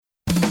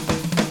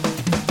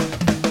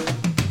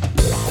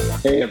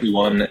Hey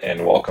everyone,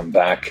 and welcome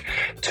back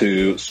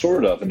to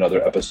sort of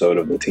another episode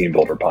of the Team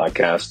Builder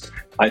Podcast.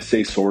 I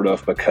say sort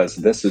of because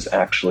this is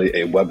actually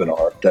a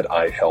webinar that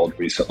I held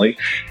recently,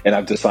 and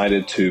I've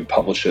decided to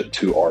publish it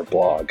to our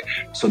blog.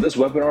 So this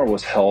webinar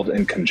was held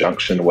in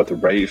conjunction with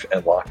Rafe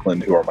and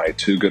Lachlan, who are my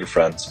two good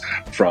friends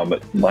from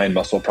Mind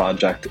Muscle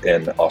Project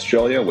in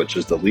Australia, which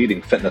is the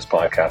leading fitness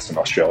podcast in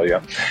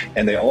Australia.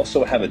 And they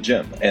also have a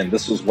gym. And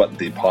this is what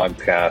the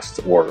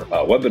podcast or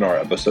webinar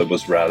episode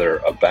was rather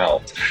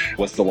about,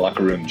 was the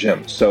Locker Room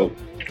Gym. So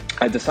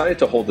I decided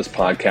to hold this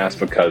podcast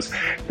because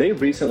they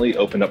recently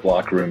opened up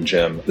Locker Room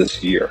Gym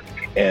this year,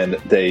 and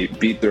they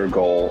beat their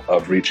goal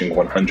of reaching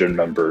 100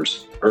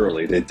 members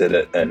early. They did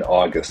it in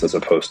August as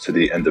opposed to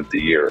the end of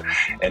the year.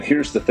 And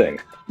here's the thing.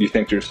 You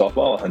think to yourself,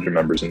 well, 100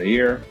 members in a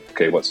year.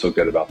 Okay, what's so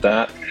good about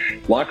that?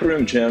 Locker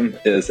Room Gym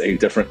is a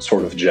different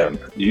sort of gym.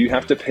 You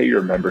have to pay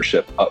your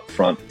membership up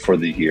front for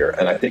the year.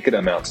 And I think it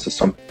amounts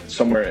to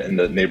somewhere in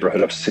the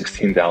neighborhood of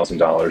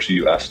 $16,000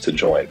 US to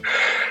join.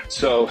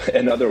 So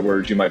in other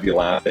words, you might be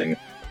laughing,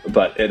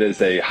 but it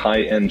is a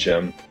high-end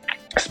gym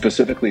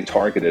specifically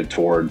targeted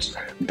towards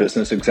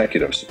business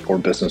executives or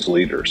business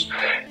leaders.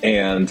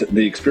 And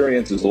the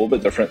experience is a little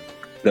bit different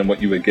than what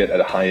you would get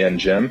at a high-end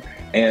gym.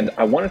 And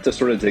I wanted to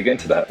sort of dig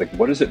into that. Like,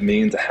 what does it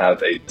mean to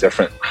have a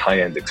different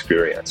high-end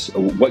experience?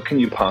 What can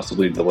you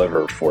possibly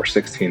deliver for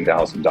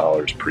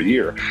 $16,000 per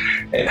year?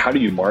 And how do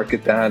you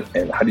market that?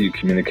 And how do you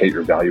communicate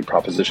your value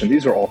proposition?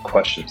 These are all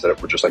questions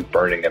that were just like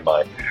burning in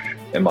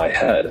my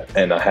head,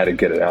 and I had to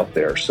get it out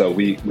there. So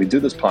we do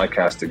this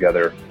podcast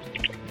together.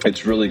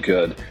 It's really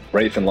good.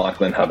 Rafe and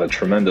Lachlan have a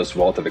tremendous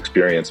wealth of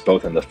experience,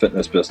 both in the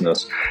fitness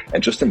business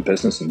and just in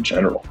business in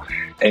general.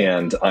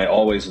 And I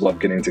always love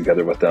getting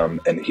together with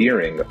them and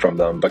hearing from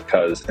them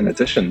because in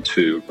addition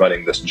to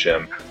running this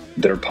gym,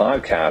 their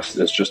podcast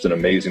is just an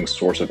amazing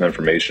source of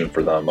information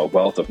for them, a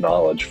wealth of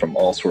knowledge from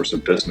all sorts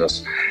of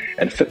business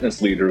and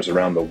fitness leaders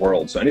around the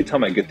world. So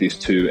anytime I get these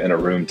two in a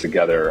room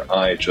together,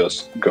 I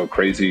just go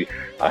crazy.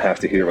 I have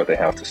to hear what they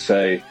have to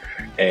say.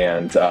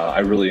 And I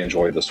really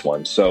enjoy this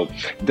one. So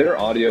their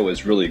audio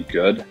is really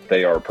good.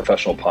 They are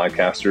professional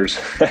podcasters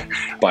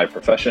by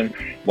profession,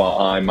 while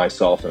I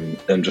myself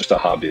am just a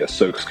hobbyist.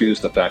 So excuse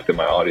the fact that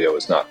my audio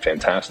is not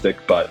fantastic,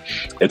 but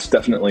it's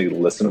definitely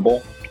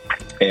listenable.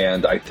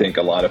 And I think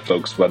a lot of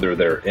folks, whether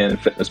they're in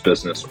fitness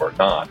business or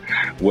not,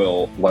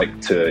 will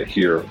like to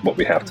hear what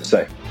we have to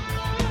say.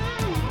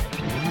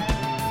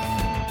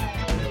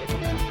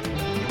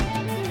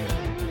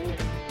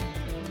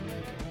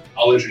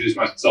 I'll introduce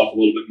myself a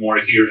little bit more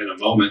here in a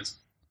moment.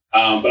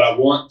 But I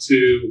want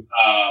to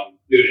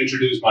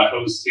introduce my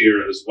hosts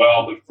here as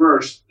well. But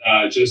first,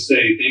 just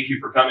say thank you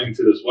for coming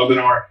to this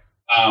webinar.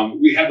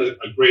 We have a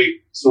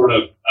great sort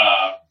of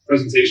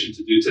presentation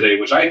to do today,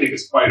 which I think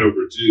is quite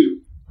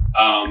overdue.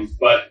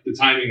 But the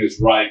timing is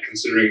right,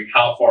 considering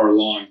how far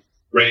along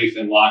Rafe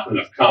and Lachlan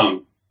have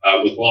come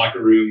with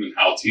Locker Room and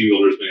how Team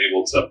Builder has been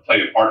able to play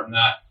a part in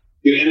that.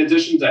 In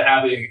addition to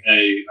having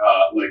a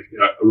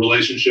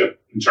relationship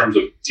in terms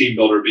of Team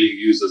Builder being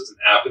used as an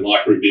app and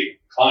Locker Room being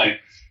a client,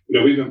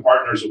 we've been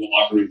partners with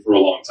Locker Room for a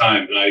long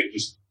time, and I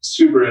just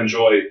super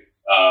enjoy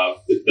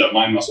the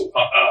Mind Muscle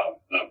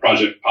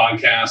Project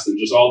podcast and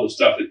just all the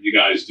stuff that you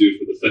guys do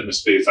for the fitness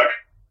space. I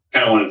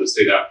kind of wanted to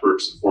say that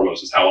first and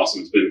foremost, is how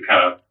awesome it's been to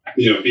kind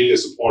of being a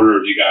supporter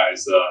of you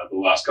guys the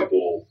last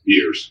couple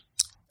years.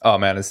 Oh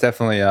man, it's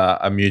definitely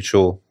a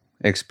mutual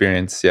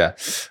experience. Yeah,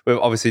 we've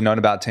obviously known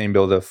about Team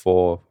Builder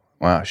for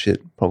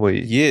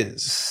probably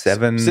years,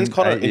 since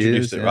Connor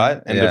introduced it,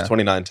 right? End of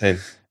 2019.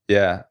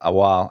 Yeah, a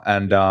while.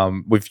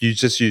 And we've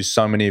just used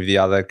so many of the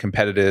other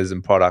competitors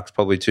and products,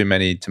 probably too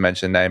many to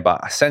mention name, but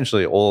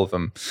essentially all of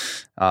them.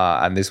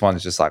 And this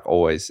one's just like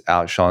always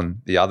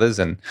outshone the others,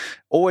 and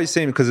always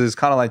seemed, because it was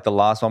kind of like the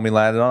last one we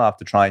landed on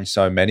after trying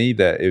so many,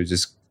 that it was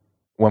just,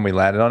 when we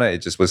landed on it,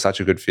 it just was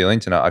such a good feeling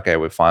to know, okay,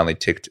 we've finally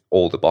ticked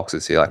all the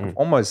boxes here. Like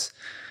almost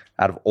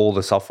out of all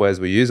the softwares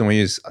we use, and we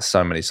use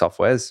so many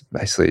softwares,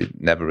 basically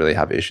never really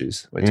have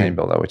issues with Team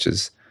Builder, which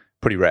is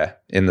pretty rare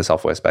in the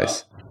software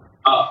space.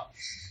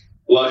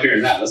 Love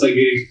hearing that. That's like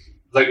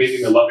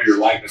meeting the love of your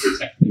life after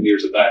 10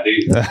 years of that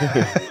dating.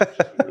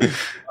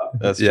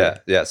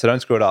 Yeah. So don't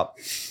screw it up.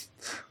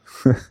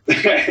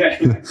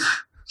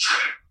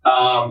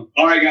 All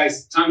right,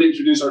 guys, time to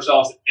introduce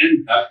ourselves.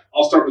 And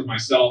I'll start with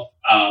myself.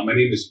 My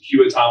name is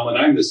Hewitt Tomlin.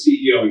 I'm the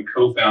CEO and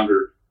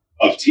co-founder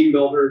of Team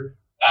Builder.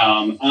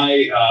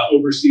 I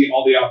oversee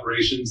all the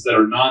operations that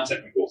are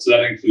non-technical. So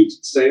that includes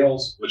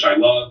sales, which I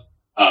love,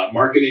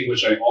 marketing,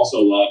 which I also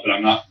love, but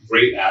I'm not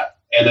great at,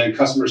 and then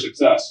customer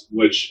success,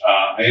 which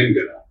I am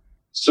good at.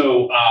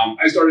 So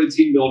I started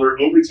Team Builder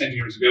over 10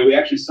 years ago. We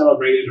actually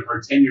celebrated our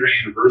 10-year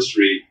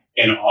anniversary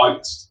in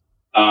August.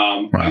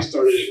 I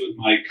started it with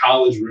my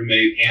college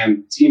roommate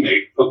and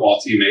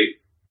football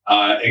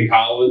teammate in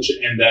college.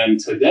 And then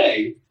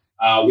today,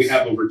 we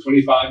have over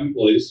 25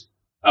 employees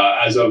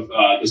as of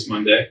this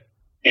Monday,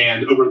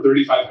 and over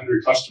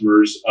 3,500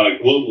 customers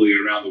globally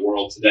around the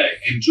world today.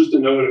 And just a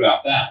note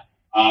about that,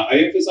 I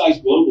emphasize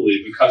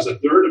globally because a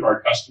third of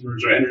our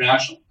customers are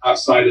international,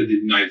 outside of the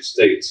United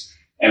States.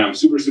 And I'm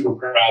super, super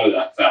proud of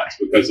that fact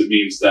because it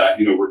means that,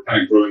 we're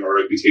kind of growing our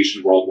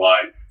reputation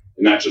worldwide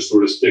and not just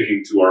sort of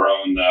sticking to our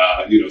own,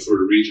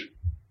 sort of region.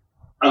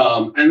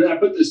 And then I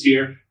put this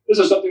here. This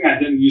is something I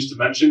didn't used to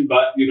mention,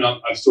 but,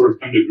 I've sort of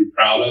come to be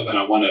proud of, and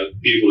I want to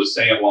be able to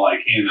say it while I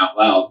can out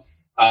loud.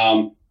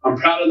 I'm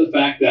proud of the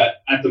fact that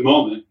at the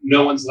moment,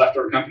 no one's left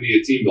our company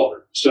at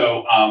TeamBuildr.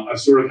 So I've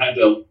sort of had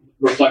to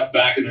reflect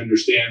back and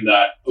understand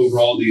that over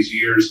all these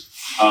years,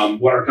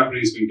 what our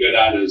company's been good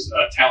at is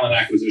talent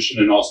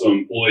acquisition and also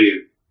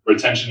employee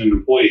retention and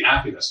employee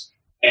happiness.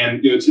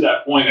 And, to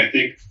that point, I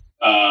think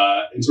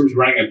in terms of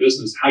running a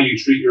business, how you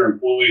treat your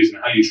employees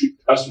and how you treat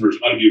customers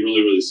ought to be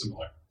really, really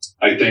similar.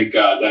 I think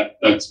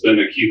that's been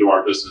a key to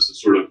our business,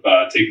 is sort of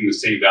taking the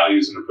same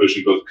values and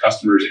approaching both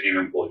customers and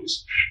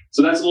employees.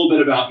 So that's a little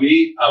bit about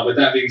me. With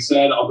that being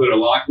said, I'll go to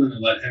Lachlan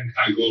and let him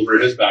kind of go over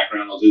his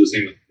background. I'll do the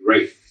same with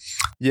Rafe.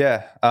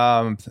 Yeah.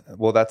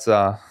 Well, that's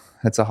a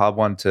hard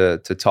one to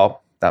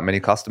top, that many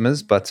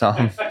customers, but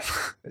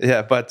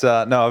yeah. But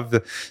no, I've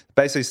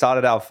basically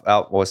started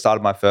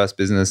my first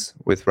business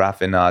with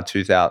Raf in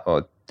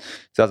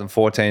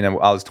 2014, and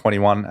I was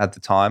 21 at the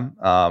time.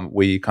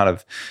 We kind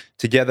of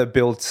together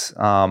built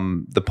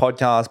the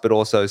podcast, but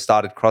also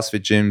started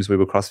CrossFit gyms. We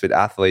were CrossFit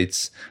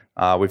athletes.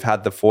 We've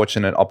had the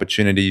fortunate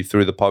opportunity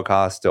through the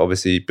podcast to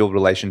obviously build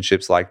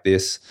relationships like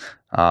this,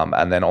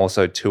 and then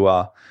also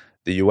tour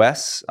the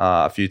US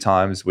a few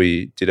times.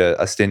 We did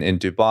a stint in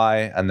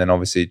Dubai, and then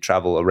obviously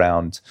travel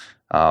around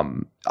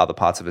other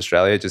parts of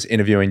Australia, just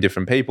interviewing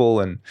different people.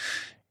 And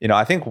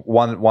I think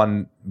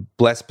one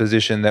blessed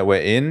position that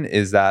we're in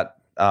is that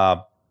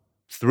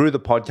through the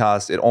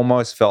podcast, it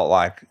almost felt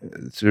like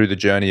through the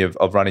journey of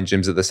running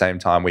gyms at the same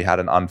time, we had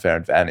an unfair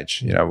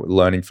advantage,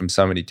 learning from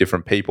so many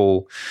different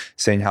people,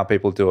 seeing how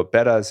people do it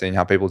better, seeing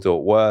how people do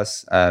it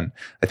worse. And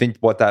I think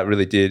what that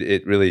really did,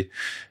 it really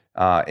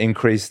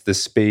increased the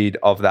speed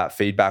of that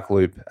feedback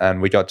loop.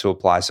 And we got to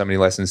apply so many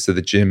lessons to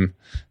the gym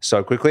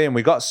so quickly. And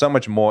we got so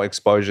much more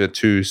exposure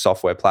to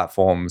software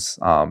platforms,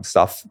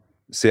 stuff,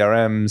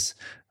 CRMs,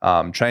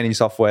 training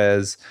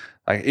softwares,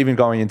 like even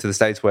going into the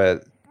States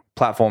where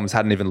platforms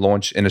hadn't even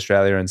launched in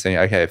Australia, and saying,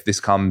 okay, if this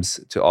comes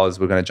to Oz,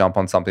 we're going to jump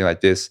on something like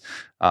this,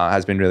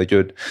 has been really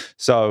good.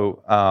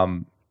 So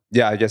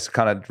I guess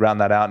kind of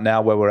round that out.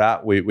 Now where we're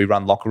at, we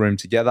run Locker Room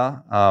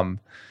together.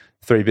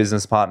 3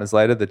 business partners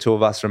later, the 2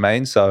 of us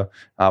remain. So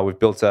we've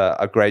built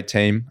a great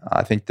team.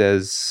 I think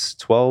there's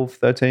 12,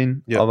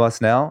 13 of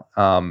us now.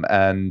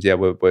 And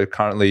we're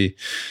currently,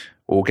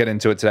 we'll get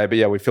into it today,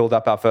 but we filled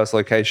up our first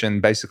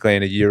location basically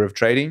in a year of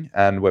trading,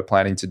 and we're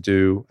planning to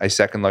do a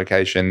second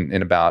location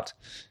in about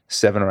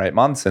 7 or 8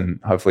 months,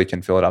 and hopefully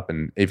can fill it up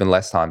in even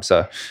less time.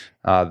 So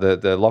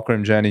the Locker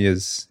Room journey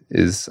is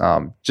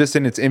just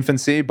in its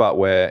infancy, but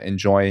we're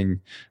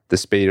enjoying the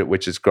speed at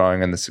which it's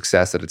growing and the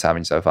success that it's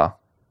having so far.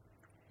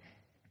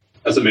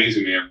 That's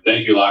amazing, man.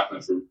 Thank you,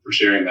 Lachlan, for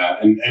sharing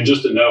that. And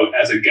just to note,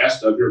 as a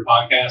guest of your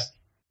podcast,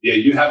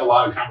 you have a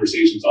lot of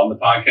conversations on the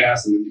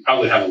podcast, and you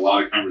probably have a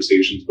lot of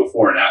conversations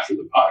before and after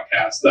the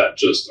podcast that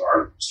just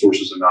are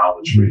sources of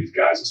knowledge for these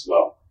guys as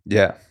well.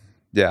 Yeah,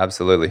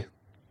 absolutely.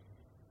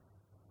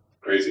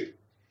 Crazy.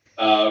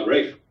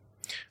 Rafe.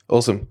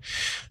 Awesome.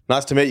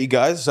 Nice to meet you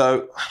guys.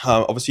 So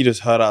obviously you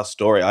just heard our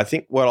story. I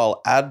think what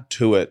I'll add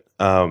to it,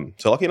 so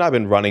Lachie and I have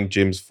been running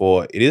gyms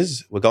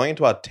we're going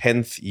into our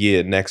 10th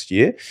year next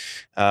year.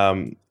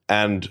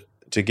 And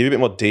to give you a bit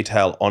more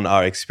detail on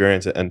our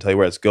experience and tell you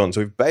where it's gone.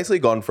 So we've basically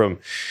gone from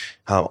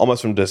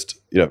almost from just,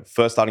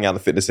 first starting out in the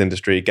fitness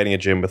industry, getting a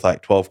gym with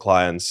like 12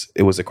 clients.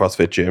 It was a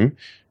CrossFit gym.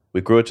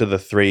 We grew it to the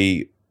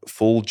 3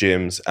 full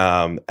gyms,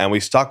 and we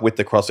stuck with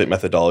the CrossFit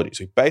methodology.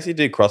 So we basically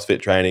did CrossFit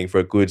training for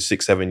a good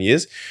 6-7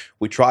 years.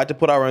 We tried to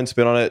put our own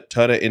spin on it,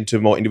 turn it into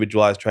more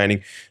individualized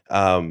training.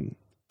 And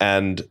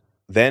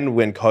then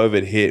when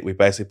COVID hit, we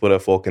basically put a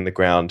fork in the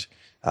ground,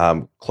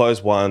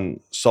 closed 1,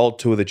 sold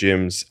 2 of the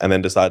gyms, and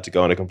then decided to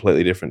go in a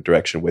completely different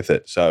direction with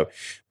it. So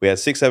we had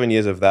 6-7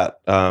 years of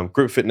that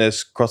group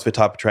fitness, CrossFit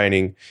type of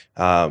training,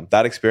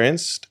 that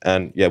experience.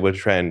 And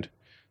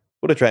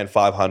would have trained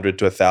 500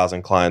 to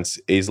 1,000 clients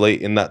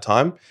easily in that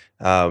time.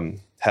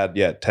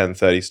 Had 10,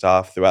 30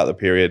 staff throughout the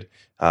period.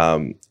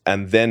 And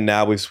then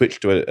now we've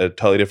switched to a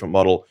totally different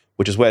model,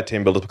 which is where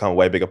TeamBuildr has become a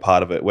way bigger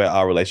part of it, where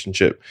our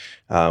relationship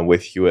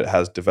with Hewitt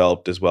has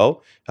developed as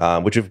well,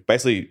 which we've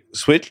basically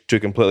switched to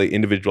completely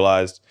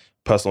individualized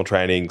personal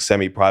training,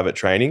 semi-private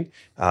training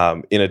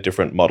in a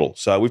different model.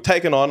 So we've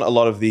taken on a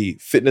lot of the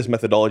fitness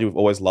methodology we've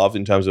always loved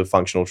in terms of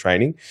functional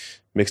training,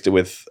 mixed it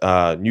with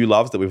new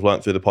loves that we've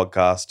learned through the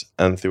podcast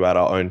and throughout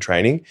our own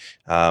training,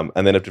 and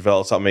then have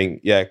developed something,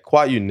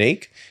 quite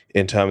unique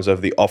in terms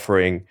of the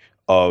offering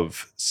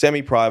of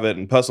semi-private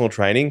and personal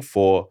training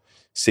for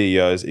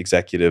CEOs,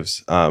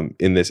 executives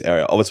in this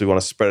area. Obviously, we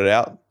want to spread it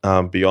out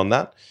beyond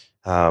that.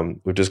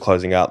 We're just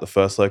closing out the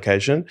first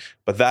location,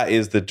 but that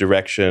is the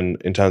direction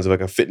in terms of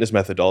like a fitness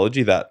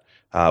methodology that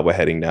we're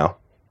heading now.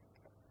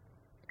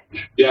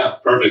 Yeah,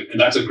 perfect.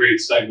 And that's a great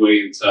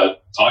segue into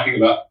talking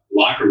about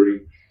Locker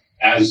Room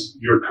as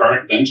your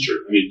current venture.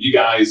 I mean, you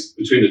guys,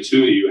 between the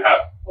 2 of you,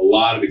 have a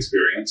lot of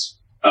experience.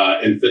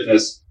 in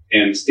fitness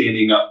and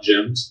standing up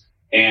gyms.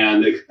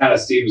 And it kind of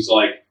seems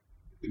like,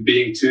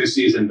 being two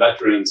seasoned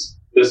veterans,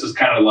 this is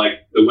kind of like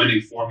the winning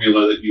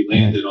formula that you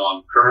landed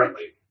on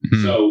currently.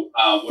 Mm-hmm. So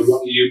would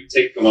one of you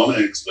take a moment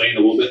and explain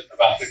a little bit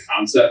about the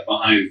concept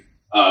behind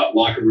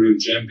Locker Room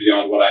Gym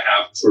beyond what I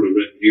have sort of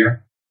written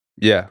here?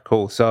 Yeah,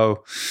 cool.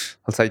 So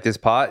I'll take this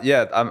part.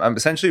 Yeah, I'm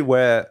essentially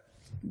where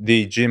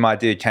the gym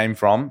idea came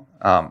from.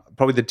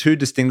 Probably the two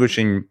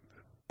distinguishing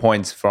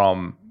points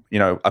from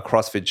a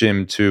CrossFit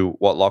gym to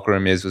what Locker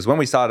Room is was when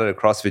we started a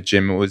CrossFit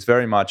gym, it was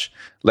very much,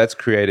 let's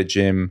create a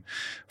gym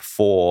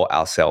for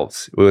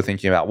ourselves. We were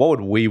thinking about what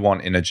would we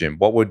want in a gym?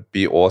 What would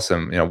be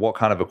awesome? What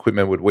kind of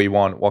equipment would we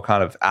want? What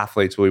kind of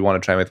athletes would we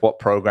want to train with? What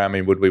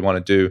programming would we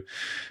want to do?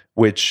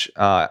 Which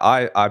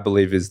I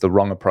believe is the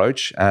wrong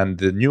approach. And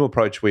the new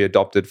approach we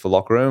adopted for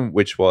Locker Room,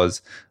 which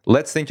was,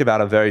 let's think about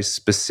a very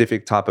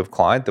specific type of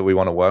client that we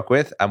want to work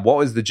with and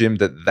what is the gym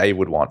that they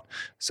would want.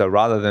 So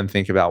rather than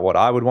think about what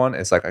I would want,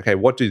 it's like, okay,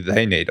 what do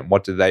they need and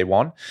what do they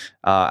want?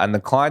 And the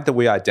client that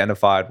we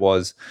identified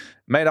was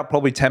made up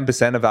probably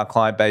 10% of our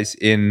client base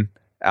in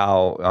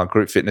our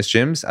group fitness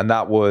gyms. And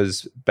that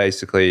was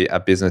basically a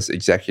business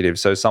executive.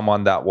 So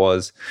someone that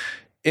was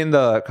in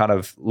the kind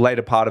of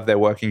later part of their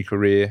working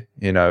career,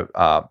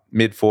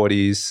 mid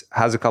 40s,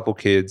 has a couple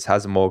kids,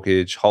 has a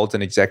mortgage, holds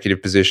an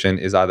executive position,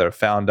 is either a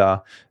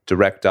founder,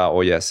 director,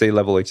 or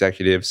C-level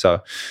executive.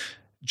 So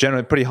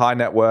generally pretty high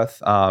net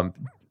worth,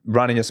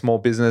 running a small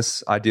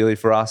business ideally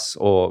for us,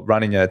 or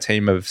running a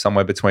team of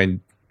somewhere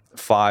between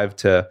 5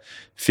 to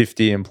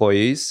 50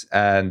 employees,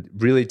 and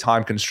really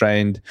time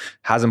constrained,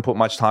 hasn't put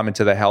much time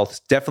into their health,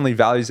 definitely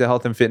values their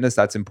health and fitness.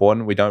 That's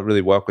important. We don't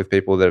really work with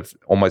people that have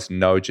almost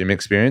no gym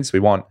experience.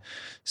 We want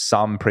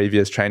some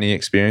previous training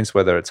experience,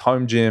 whether it's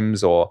home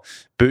gyms or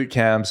boot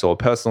camps or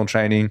personal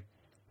training.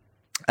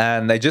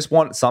 And they just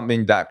want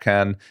something that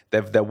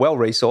they're well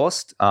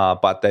resourced,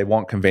 but they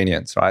want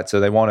convenience, right?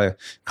 So they want to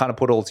kind of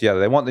put it all together.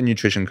 They want the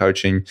nutrition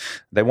coaching,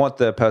 they want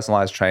the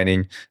personalized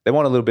training, they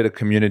want a little bit of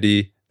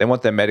community, they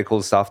want their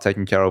medical stuff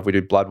taken care of. We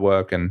do blood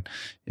work and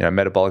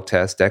metabolic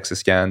tests, DEXA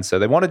scans. So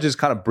they want to just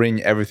kind of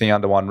bring everything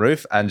under one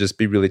roof and just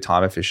be really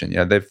time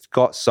efficient. They've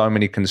got so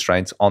many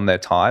constraints on their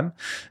time,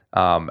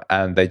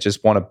 and they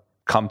just want to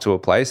come to a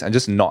place and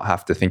just not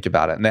have to think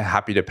about it. And they're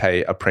happy to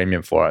pay a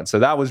premium for it. So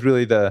that was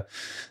really the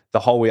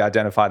hole we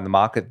identified in the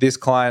market. This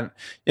client,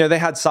 they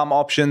had some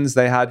options.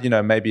 They had,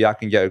 maybe I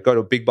can go to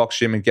a big box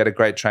gym and get a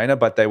great trainer,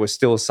 but they were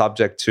still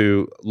subject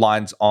to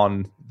lines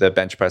on the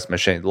bench press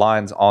machine,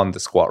 lines on the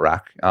squat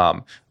rack,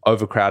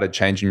 overcrowded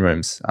changing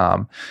rooms.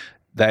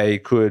 They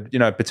could,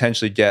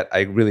 potentially get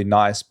a really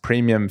nice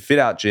premium fit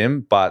out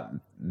gym, but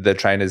the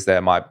trainers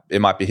there might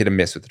be hit and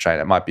miss with the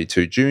trainer. It might be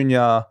too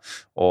junior,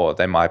 or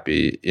they might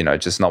be,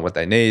 just not what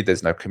they need.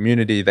 There's no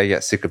community. They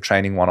get sick of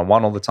training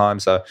one-on-one all the time.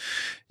 So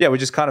we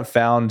just kind of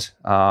found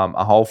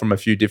a hole from a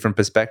few different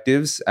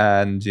perspectives.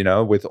 And,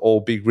 with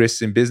all big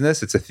risks in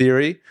business, it's a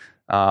theory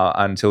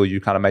until you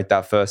kind of make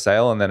that first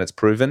sale, and then it's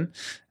proven.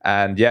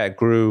 And it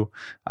grew.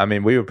 I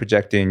mean, we were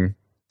projecting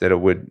that it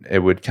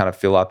would kind of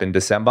fill up in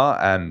December,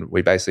 and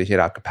we basically hit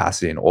our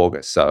capacity in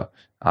August. So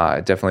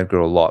it definitely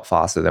grew a lot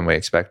faster than we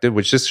expected,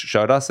 which just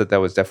showed us that there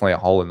was definitely a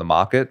hole in the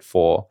market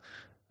for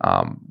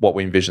what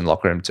we envisioned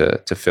Locker Room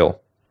to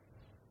fill.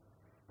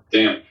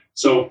 Damn.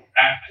 So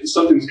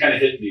something's kind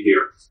of hitting me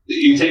here.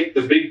 You take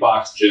the big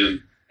box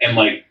gym, and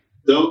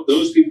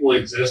those people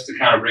exist to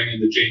kind of bring in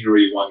the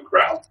January 1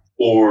 crowd.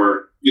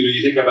 Or,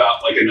 you think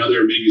about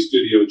another maybe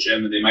studio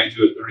gym, and they might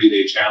do a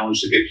 30-day challenge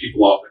to get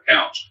people off the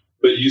couch.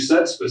 But you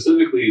said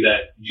specifically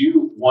that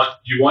you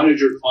wanted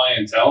your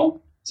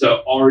clientele to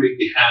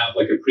already have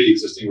a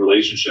pre-existing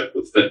relationship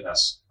with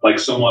fitness, like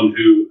someone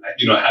who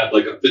had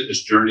a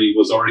fitness journey,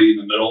 was already in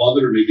the middle of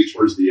it, or maybe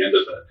towards the end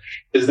of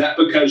it. Is that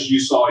because you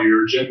saw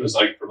your gym as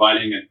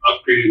providing an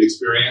upgraded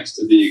experience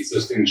to the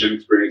existing gym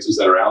experiences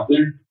that are out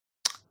there?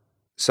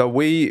 So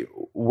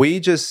we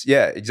just,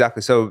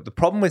 exactly. So the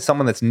problem with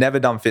someone that's never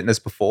done fitness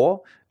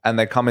before, and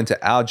they come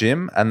into our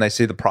gym and they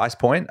see the price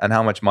point and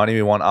how much money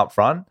we want up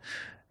front,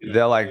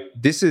 they're like,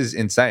 this is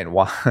insane.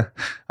 Why?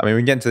 I mean,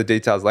 we can get into the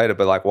details later,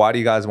 but why do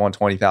you guys want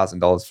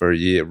 $20,000 for a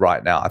year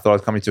right now? I thought I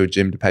was coming to a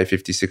gym to pay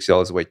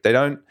 $50-$60 a week. They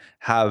don't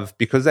have,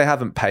 because they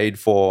haven't paid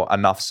for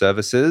enough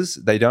services,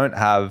 they don't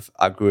have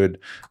a good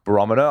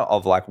barometer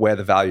of where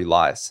the value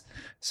lies.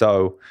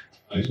 So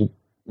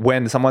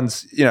when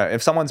someone's,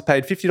 if someone's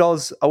paid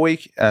 $50 a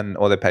week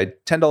or they paid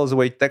 $10 a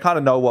week, they kind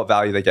of know what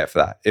value they get for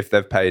that. If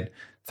they've paid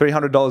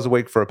 $300 a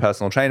week for a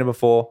personal trainer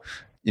before,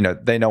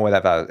 they know where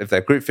that value. If they're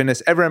group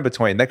fitness, everywhere in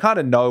between, they kind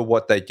of know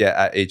what they get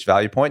at each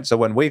value point. So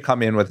when we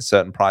come in with a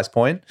certain price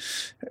point,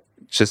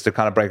 just to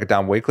kind of break it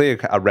down weekly,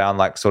 around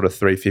sort of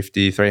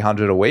 $350,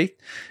 $300 a week,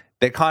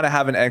 they kind of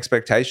have an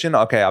expectation.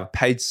 Okay, I've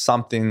paid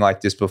something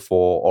like this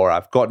before, or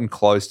I've gotten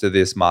close to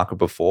this market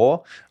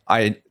before.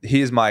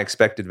 Here's my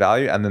expected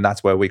value, and then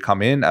that's where we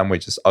come in and we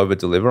just over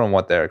deliver on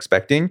what they're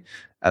expecting,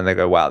 and they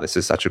go, "Wow, this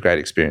is such a great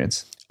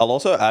experience." I'll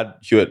also add,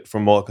 Hewitt,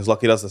 from more, because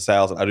Lockie does the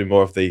sales and I do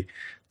more of the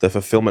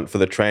fulfillment for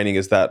the training,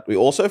 is that we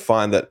also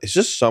find that it's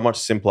just so much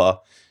simpler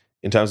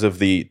in terms of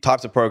the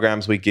types of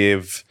programs we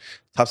give,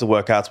 types of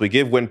workouts we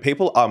give when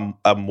people are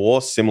a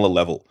more similar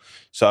level.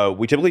 So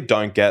we typically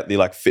don't get the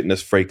like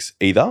fitness freaks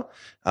either.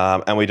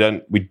 And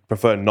we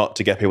prefer not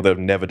to get people that have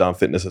never done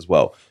fitness as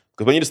well.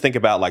 Because when you just think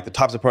about like the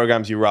types of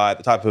programs you write,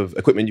 the type of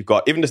equipment you've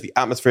got, even just the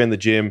atmosphere in the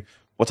gym,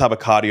 what type of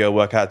cardio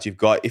workouts you've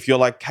got, if you're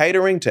like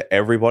catering to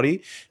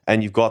everybody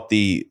and you've got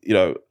the,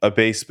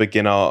 obese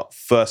beginner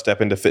first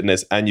step into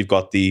fitness and you've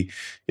got the,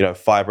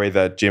 fire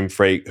breather gym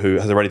freak who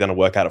has already done a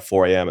workout at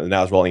 4 a.m. and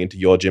now is rolling into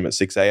your gym at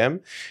 6 a.m.,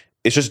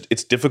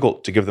 it's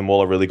difficult to give them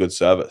all a really good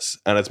service.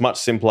 And it's much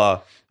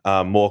simpler,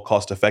 more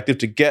cost effective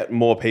to get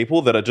more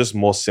people that are just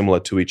more similar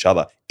to each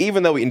other.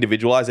 Even though we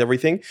individualize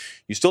everything,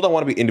 you still don't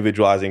want to be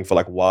individualizing for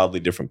like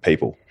wildly different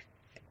people.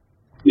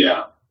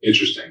 Yeah,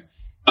 interesting.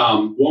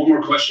 One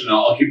more question,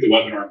 I'll keep the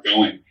webinar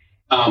going.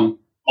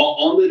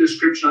 On the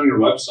description on your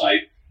website,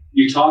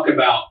 you talk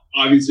about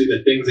obviously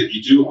the things that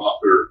you do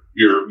offer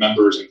your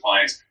members and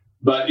clients,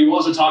 but you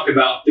also talk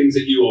about things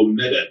that you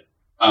omitted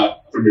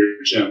from your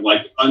gym,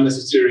 like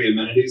unnecessary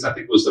amenities, I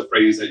think was the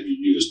phrase that you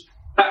used.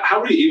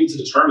 How are you able to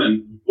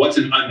determine what's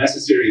an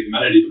unnecessary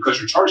amenity? Because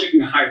you're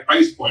charging a high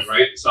price point,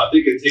 right? So I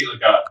think it takes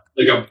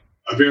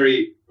a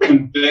very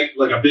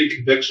big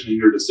conviction in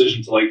your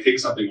decision to like take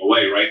something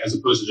away, right? As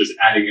opposed to just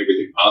adding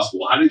everything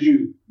possible. How did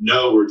you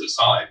know or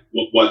decide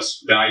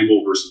what's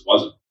valuable versus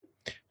wasn't?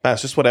 Man,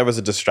 it's just whatever's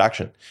a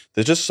distraction.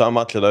 There's just so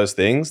much of those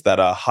things that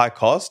are high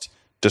cost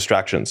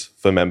distractions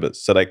for members.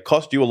 So they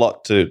cost you a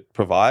lot to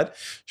provide,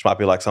 which might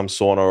be like some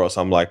sauna or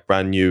some like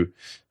brand new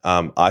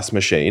ice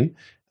machine.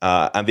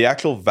 And the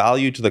actual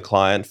value to the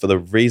client for the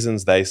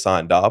reasons they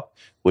signed up,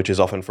 which is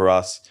often for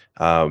us,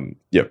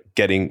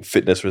 getting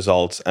fitness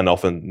results and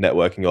often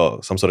networking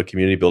or some sort of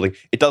community building.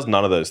 It does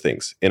none of those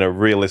things in a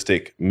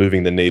realistic,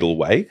 moving the needle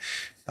way.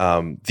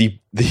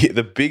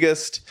 The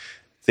biggest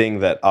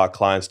thing that our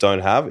clients don't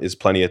have is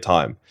plenty of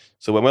time.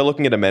 So when we're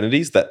looking at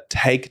amenities that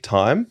take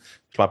time,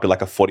 which might be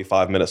like a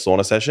 45-minute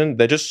sauna session,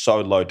 they're just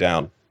so low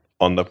down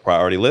on the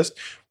priority list.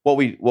 What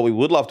we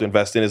would love to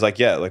invest in is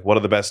what are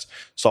the best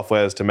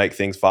softwares to make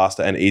things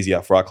faster and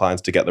easier for our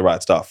clients to get the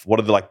right stuff? What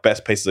are the like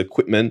best pieces of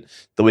equipment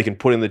that we can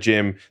put in the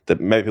gym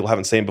that maybe people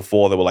haven't seen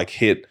before that will like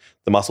hit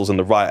the muscles in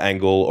the right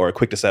angle or are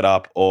quick to set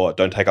up or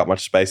don't take up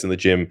much space in the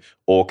gym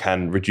or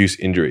can reduce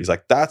injuries?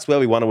 Like that's where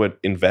we want to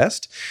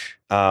invest.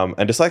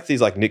 And just like these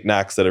like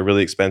knickknacks that are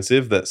really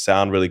expensive that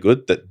sound really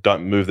good that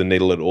don't move the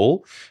needle at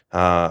all.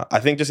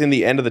 I think just in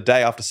the end of the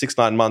day, after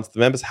 6-9 months,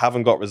 the members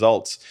haven't got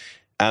results.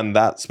 And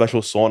that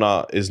special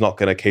sauna is not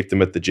going to keep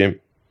them at the gym.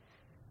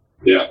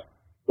 Yeah.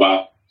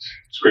 Wow.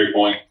 It's a great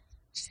point.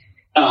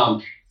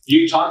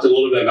 You talked a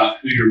little bit about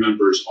who your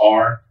members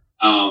are,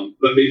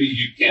 but maybe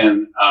you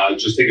can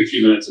just take a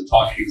few minutes and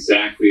talk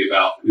exactly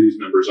about who these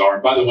members are.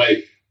 And by the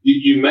way,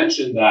 you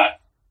mentioned that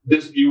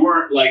you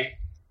weren't like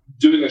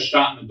doing a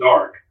shot in the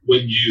dark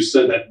when you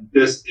said that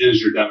this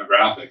is your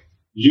demographic.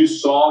 You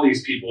saw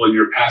these people in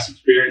your past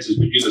experiences,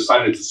 but you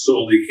decided to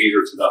solely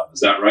cater to them.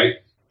 Is that right?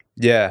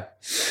 Yeah.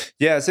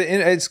 So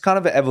it's kind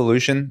of an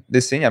evolution,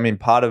 this thing. I mean,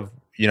 part of,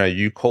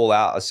 you call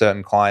out a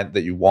certain client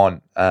that you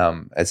want.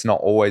 It's not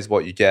always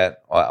what you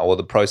get, or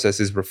the process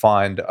is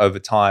refined over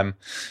time.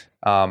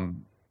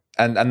 And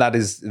that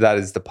is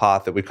the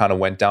path that we kind of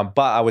went down.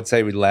 But I would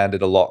say we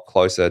landed a lot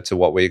closer to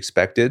what we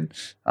expected.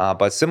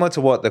 But similar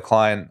to what the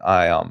client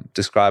I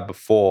described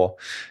before,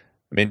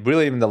 I mean,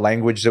 really even the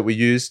language that we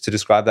use to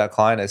describe that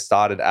client, it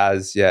started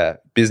as,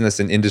 business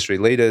and industry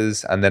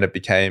leaders. And then it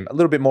became a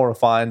little bit more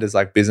refined as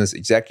like business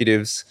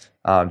executives,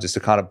 just to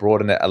kind of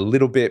broaden it a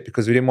little bit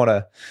because we didn't want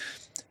to.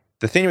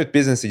 The thing with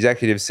business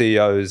executives,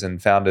 CEOs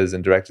and founders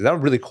and directors, they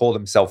don't really call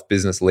themselves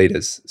business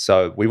leaders.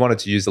 So we wanted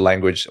to use the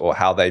language or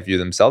how they view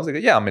themselves.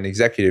 They go, I'm an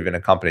executive in a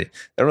company. They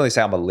don't really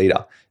say I'm a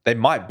leader. They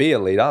might be a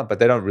leader, but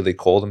they don't really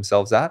call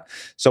themselves that.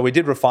 So we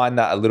did refine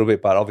that a little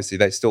bit, but obviously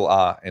they still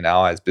are in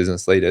our eyes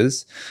business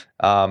leaders.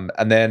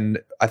 And then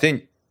I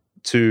think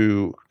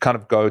to kind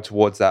of go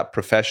towards that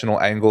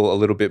professional angle a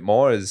little bit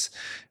more is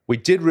we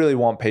did really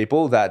want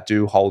people that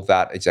do hold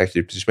that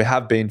executive position. We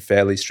have been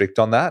fairly strict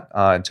on that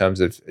in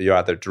terms of you're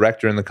either a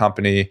director in the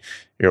company,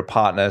 you're a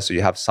partner, so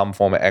you have some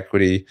form of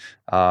equity,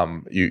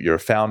 you're a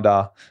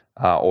founder,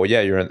 or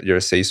you're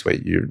a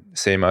C-suite, you're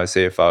CMO,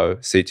 CFO,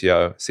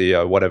 CTO,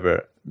 CEO,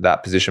 whatever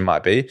that position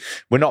might be.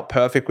 We're not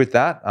perfect with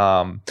that,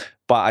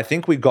 but I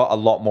think we got a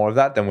lot more of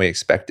that than we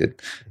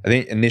expected. I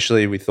think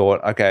initially we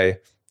thought, okay,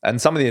 and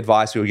some of the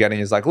advice we were getting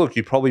is like, look,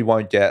 you probably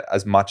won't get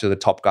as much of the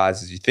top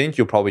guys as you think.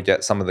 You'll probably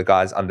get some of the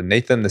guys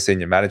underneath them, the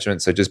senior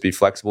management. So just be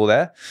flexible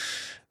there.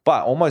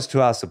 But almost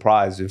to our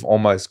surprise, we've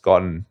almost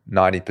gotten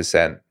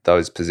 90%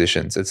 those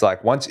positions. It's like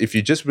if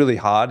you're just really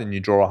hard and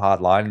you draw a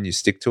hard line and you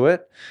stick to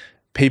it,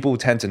 people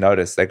tend to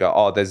notice. They go,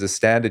 oh, there's a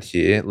standard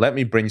here. Let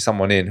me bring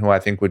someone in who I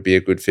think would be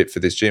a good fit for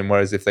this gym.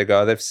 Whereas if they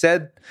go, they've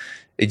said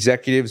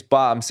executives,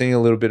 but I'm seeing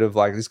a little bit of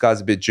like, this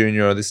guy's a bit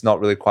junior or this is not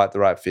really quite the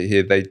right fit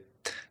here.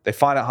 They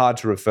find it hard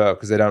to refer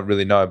because they don't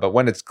really know. But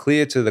when it's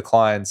clear to the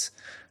clients,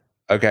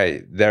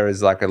 okay, there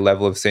is like a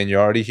level of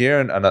seniority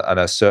here and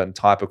a certain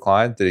type of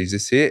client that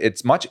exists here,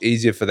 it's much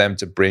easier for them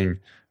to bring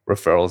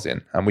referrals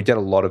in. And we get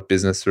a lot of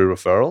business through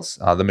referrals.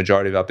 The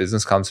majority of our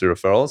business comes through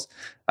referrals.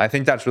 I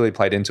think that's really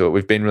played into it.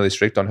 We've been really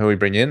strict on who we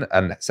bring in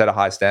and set a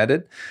high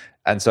standard.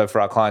 And so for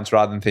our clients,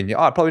 rather than thinking,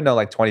 I probably know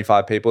like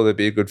 25 people that'd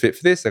be a good fit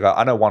for this, they go,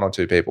 I know 1 or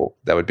 2 people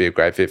that would be a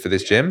great fit for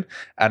this gym.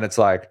 And it's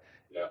like,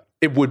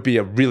 it would be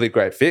a really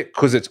great fit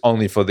because it's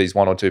only for these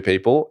 1 or 2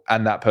 people.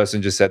 And that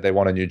person just said they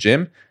want a new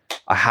gym.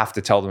 I have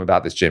to tell them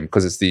about this gym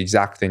because it's the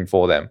exact thing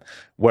for them.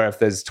 Where if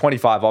there's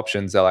 25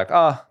 options, they're like,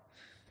 I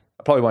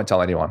probably won't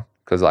tell anyone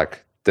because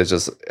like there's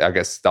just, I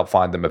guess they'll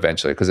find them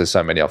eventually because there's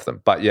so many of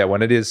them. But yeah,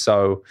 when it is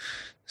so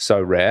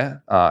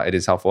rare, it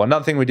is helpful.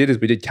 Another thing we did is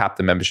we did cap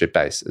the membership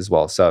base as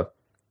well. So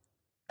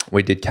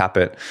we did cap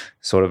it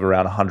sort of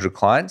around 100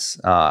 clients,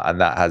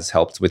 and that has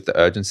helped with the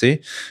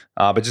urgency.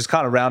 But just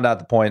kind of round out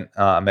the point,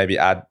 maybe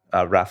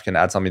Raf can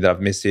add something that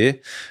I've missed here.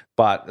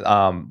 But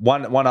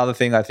one other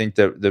thing I think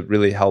that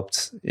really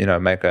helped,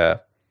 make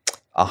a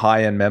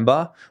high-end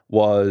member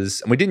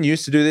was, and we didn't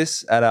used to do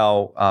this at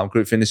our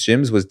group fitness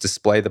gyms, was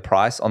display the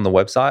price on the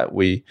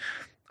website.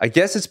 I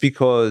guess it's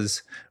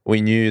because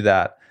we knew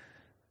that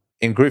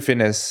in group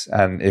fitness,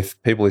 and if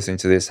people listening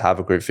to this have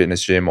a group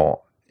fitness gym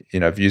or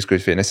have used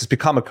group fitness, it's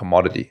become a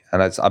commodity,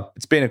 and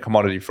it's been a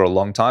commodity for a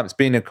long time. It's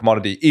been a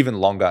commodity even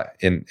longer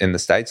in the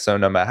States. So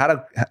no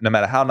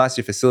matter how nice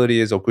your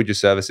facility is or good your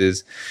service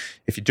is,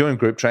 if you're doing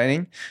group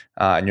training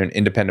and you're an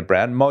independent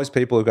brand, most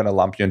people are going to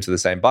lump you into the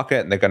same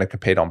bucket and they're going to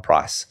compete on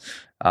price.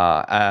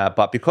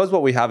 But because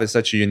what we have is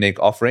such a unique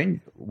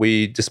offering,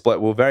 we're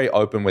very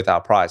open with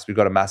our price. We've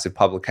got a massive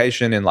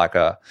publication in like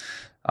a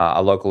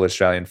local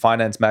Australian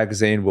finance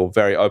magazine. We're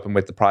very open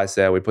with the price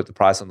there. We put the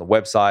price on the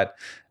website,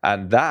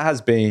 and that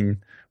has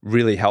been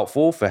really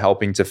helpful for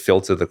helping to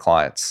filter the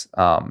clients.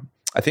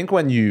 I think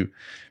when you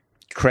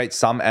create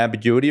some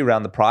ambiguity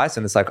around the price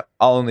and it's like,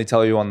 I'll only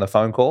tell you on the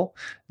phone call,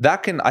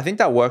 I think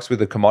that works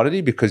with a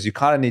commodity because you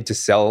kind of need to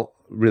sell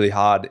really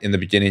hard in the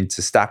beginning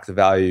to stack the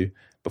value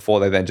before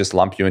they then just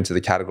lump you into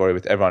the category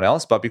with everyone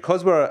else. But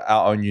because we're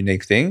our own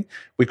unique thing,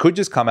 we could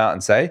just come out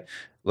and say,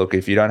 look,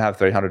 if you don't have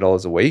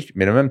 $300 a week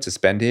minimum to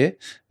spend here,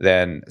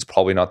 then it's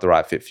probably not the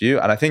right fit for you.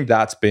 And I think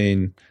that's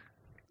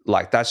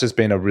just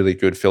been a really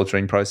good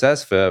filtering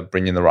process for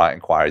bringing the right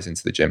inquiries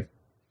into the gym.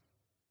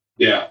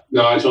 Yeah,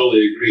 no, I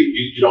totally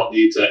agree. You don't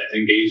need to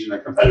engage in a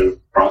competitive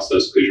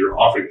process because your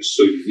offering is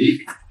so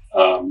unique.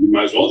 You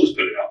might as well just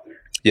put it out there.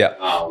 Yeah.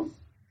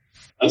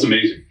 That's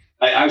amazing.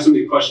 I have so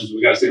many questions.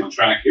 We got to stay on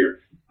track here.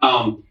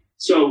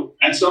 So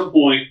at some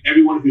point,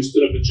 everyone who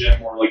stood up a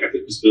gym or like a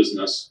fitness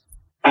business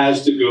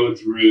has to go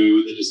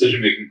through the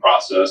decision-making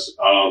process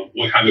of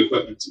what kind of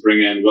equipment to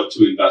bring in, what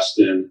to invest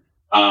in,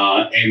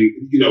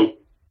 and,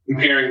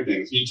 comparing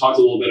things. You talked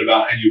a little bit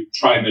about how you've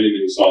tried many,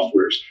 many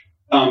softwares.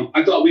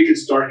 I thought we could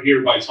start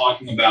here by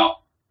talking about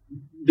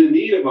the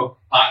need of a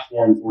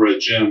platform for a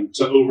gym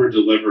to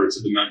over-deliver to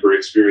the member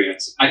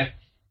experience.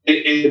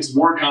 It's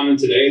more common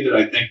today that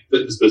I think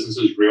fitness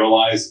businesses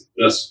realize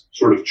this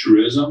sort of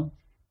truism,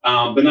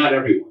 but not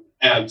everyone.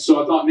 And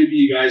so I thought maybe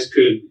you guys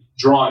could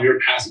draw on your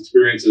past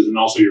experiences and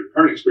also your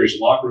current experience in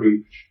locker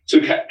room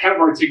to kind of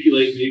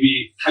articulate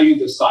maybe how you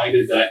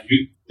decided that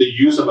the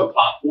use of a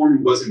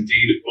platform was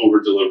indeed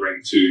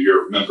over-delivering to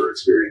your member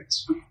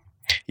experience.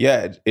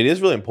 Yeah, it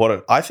is really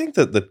important. I think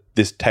that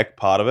this tech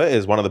part of it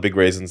is one of the big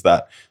reasons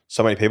that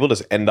so many people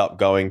just end up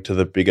going to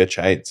the bigger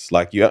chains.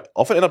 Like you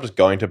often end up just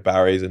going to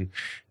Barry's and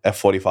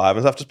F45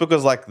 and stuff just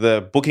because like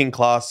the booking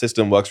class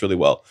system works really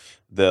well.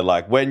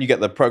 When you get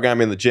the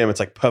program in the gym, it's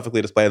like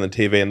perfectly displayed on the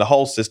TV and the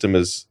whole system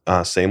is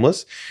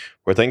seamless.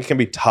 Where I think it can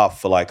be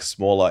tough for like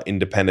smaller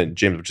independent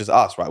gyms, which is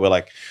us, right? We're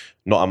like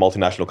not a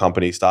multinational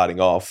company starting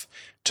off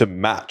to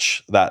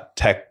match that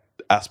tech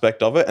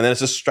aspect of it, and then it's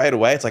just straight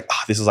away it's like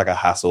this is like a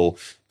hassle,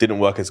 didn't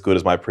work as good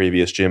as my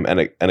previous gym, and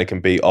it can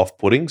be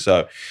off-putting.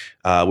 So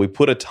we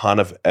put a ton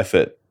of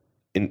effort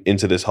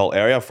into this whole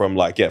area from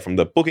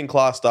the booking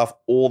class stuff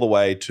all the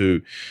way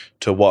to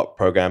what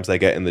programs they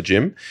get in the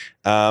gym,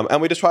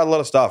 and we just tried a lot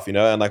of stuff, and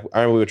like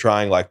I remember we were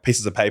trying like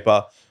pieces of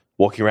paper,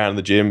 walking around in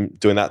the gym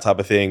doing that type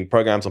of thing,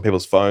 programs on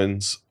people's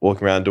phones,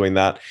 walking around doing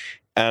that.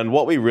 And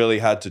what we really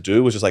had to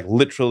do was just like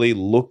literally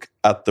look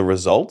at the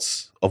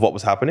results of what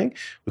was happening.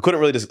 We couldn't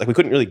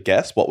really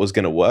guess what was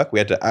going to work. We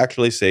had to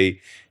actually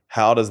see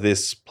how does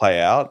this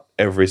play out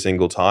every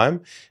single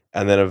time.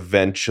 And then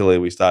eventually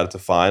we started to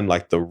find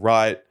like the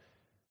right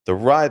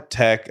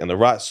tech and the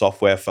right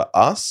software for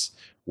us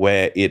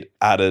where it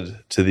added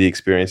to the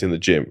experience in the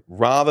gym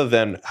rather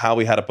than how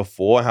we had it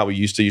before, how we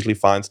used to usually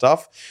find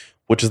stuff,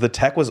 which is the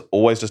tech was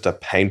always just a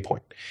pain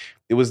point.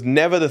 It was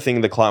never the thing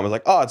the client was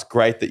like, oh, it's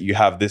great that you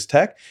have this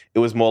tech. It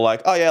was more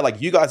like, oh yeah,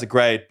 like you guys are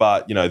great,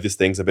 but this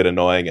thing's a bit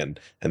annoying and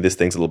this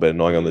thing's a little bit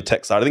annoying on the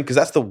tech side. I think because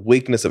that's the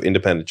weakness of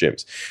independent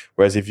gyms.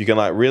 Whereas if you can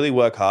like really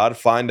work hard,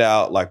 find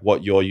out like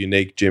what your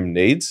unique gym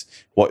needs,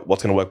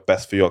 what's going to work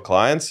best for your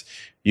clients,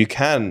 you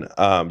can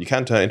turn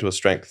it into a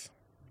strength.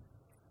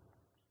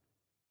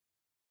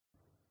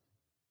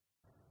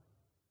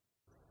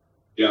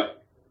 Yeah.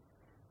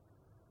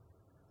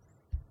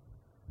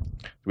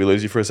 Did we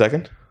lose you for a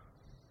second?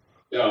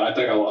 Yeah, I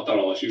thought I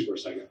lost you for a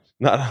second.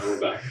 No. We're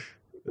back.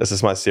 This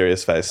is my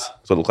serious face.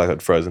 That's what it looked like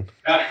I'd frozen.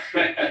 I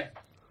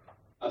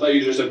thought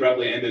you just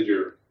abruptly ended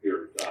your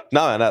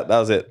No, man, that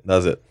was it. That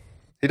was it.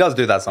 He does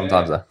do that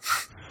sometimes, though.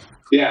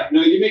 Yeah,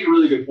 no, you make a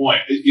really good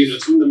point.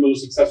 Some of the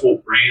most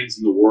successful brands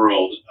in the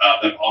world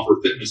that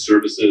offer fitness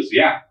services,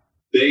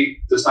 they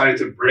decided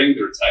to bring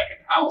their tech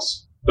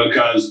in-house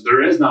because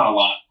there is not a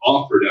lot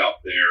offered out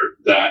there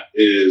that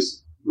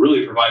is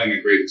really providing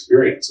a great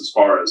experience as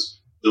far as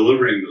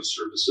delivering those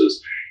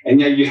services. And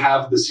yet you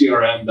have the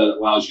CRM that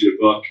allows you to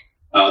book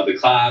the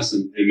class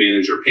and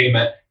manage your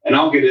payment. And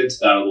I'll get into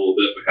that a little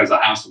bit because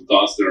I have some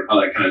thoughts there on how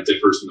that kind of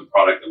differs from the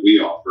product that we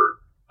offer.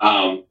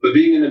 But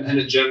being an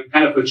independent gym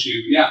kind of puts you,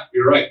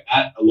 you're right,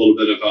 at a little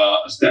bit of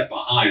a step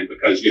behind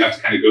because you have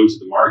to kind of go to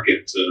the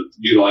market to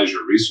utilize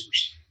your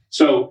resource.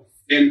 So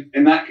in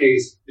that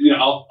case,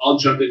 I'll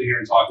jump in here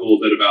and talk a little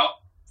bit about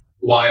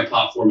why a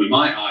platform in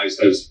my eyes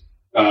has,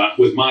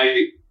 with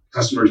my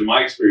customers and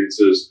my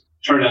experiences,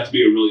 turned out to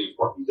be a really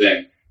important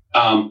thing.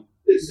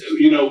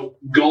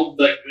 Gold,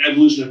 like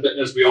evolution of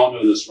fitness, we all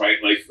know this, right?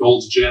 Like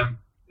Gold's Gym,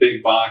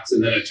 big box,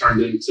 and then it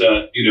turned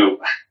into,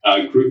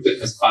 group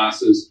fitness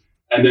classes.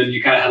 And then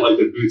you kind of had like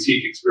the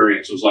boutique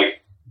experience. It was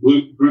like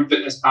group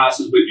fitness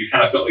classes, but you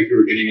kind of felt like you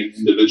were getting an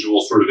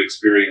individual sort of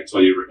experience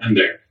while you were in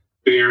there.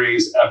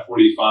 Barry's,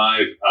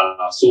 F45,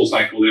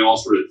 SoulCycle, they all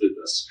sort of did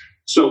this.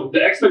 So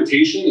the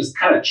expectation has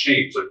kind of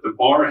changed. Like the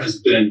bar has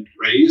been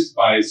raised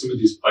by some of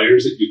these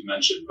players that you've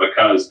mentioned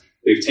because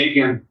they've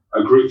taken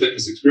a group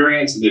fitness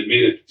experience and they've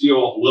made it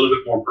feel a little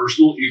bit more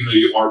personal, even though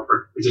you are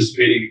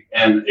participating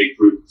in a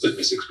group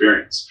fitness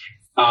experience.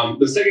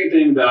 The second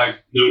thing that I've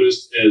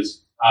noticed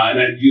is,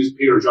 and I use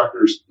Peter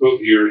Drucker's quote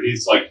here,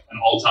 he's like an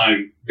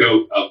all-time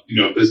GOAT of,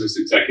 business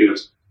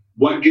executives.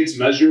 What gets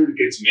measured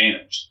gets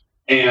managed.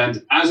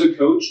 And as a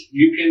coach,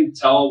 you can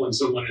tell when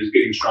someone is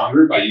getting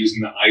stronger by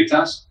using the eye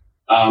test.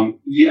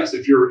 Yes,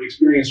 if you're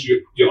experienced,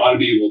 you ought to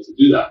be able to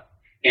do that.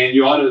 And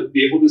you ought to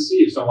be able to see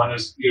if someone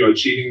is,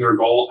 achieving their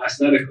goal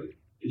aesthetically.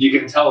 And you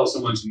can tell if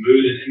someone's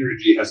mood and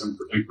energy has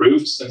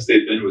improved since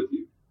they've been with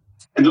you.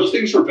 And those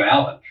things are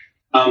valid.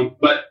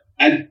 But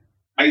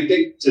I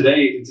think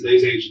today, in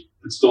today's age,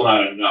 it's still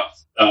not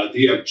enough.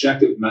 The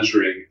objective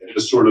measuring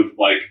is sort of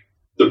like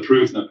the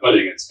proof in the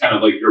pudding. It's kind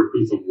of like your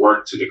proof of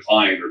work to the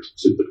client or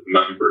to the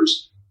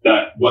members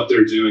that what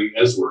they're doing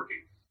is working.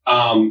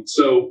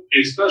 So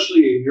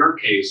especially in your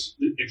case,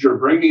 if you're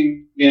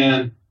bringing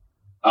in,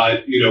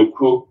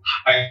 quote,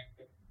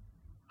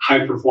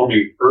 high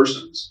performing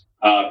persons,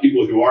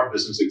 people who are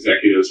business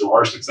executives who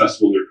are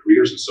successful in their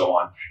careers and so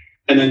on,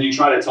 and then you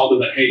try to tell them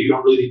that, hey, you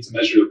don't really need to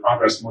measure their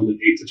progress more than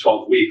 8 to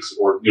 12 weeks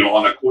or,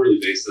 on a quarterly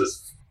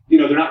basis.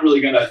 They're not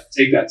really going to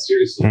take that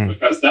seriously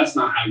because that's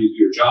not how you do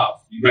your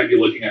job. You might be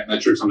looking at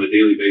metrics on a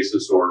daily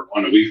basis or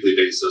on a weekly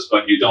basis,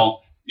 but you don't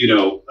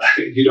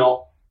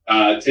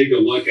take a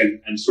look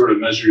and sort of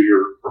measure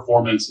your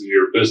performance in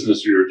your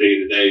business or your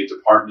day-to-day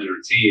department or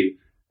team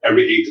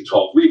every 8 to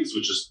 12 weeks,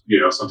 which is,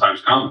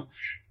 sometimes common.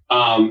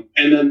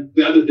 And then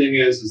the other thing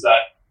is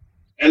that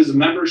as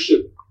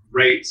membership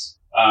rates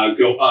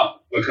go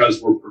up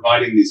because we're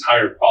providing these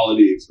higher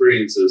quality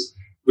experiences,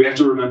 we have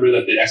to remember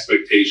that the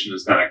expectation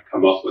is going to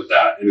come up with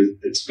that. And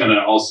it's going to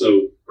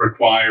also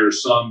require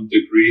some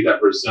degree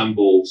that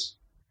resembles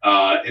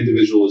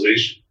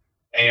individualization.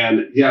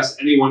 And yes,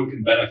 anyone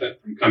can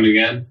benefit from coming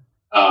in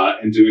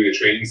and doing a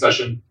training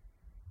session.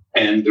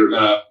 And they're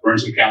going to burn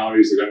some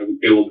calories. They're going to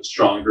be a little bit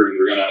stronger and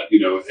they're going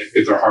to,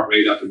 get their heart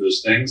rate up and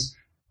those things.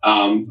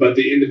 But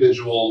the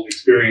individual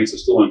experience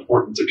is still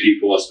important to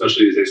people,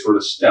 especially as they sort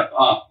of step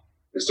up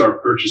and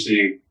start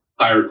purchasing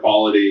higher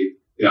quality,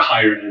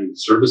 higher end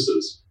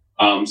services.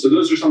 So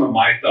those are some of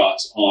my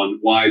thoughts on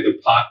why the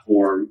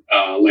platform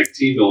like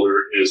TeamBuildr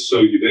is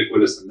so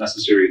ubiquitous and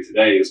necessary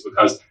today is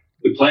because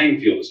the playing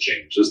field has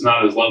changed. It's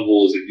not as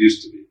level as it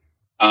used to be.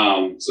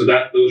 So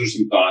those are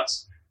some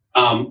thoughts.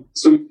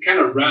 Some kind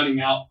of rounding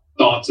out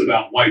thoughts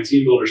about why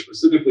TeamBuildr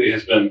specifically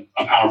has been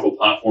a powerful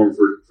platform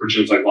for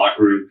gyms like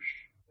Locker Room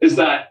is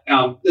that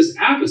this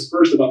app is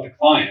first about the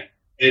client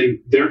and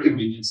their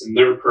convenience and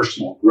their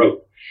personal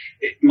growth.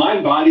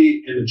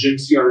 MindBody and the gym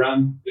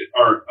CRM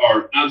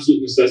are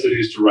absolute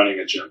necessities to running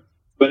a gym.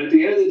 But at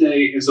the end of the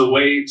day, it's a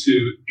way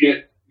to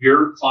get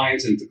your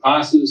clients into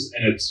classes,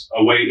 and it's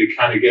a way to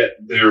kind of get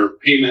their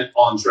payment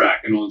on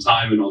track and on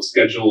time and on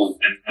schedule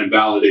and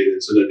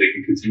validated so that they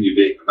can continue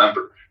being a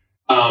member.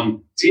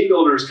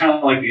 TeamBuildr is kind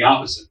of like the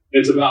opposite.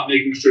 It's about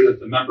making sure that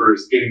the member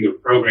is getting their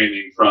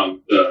programming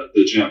from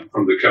the gym,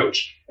 from the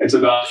coach. It's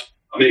about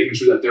making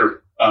sure that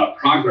their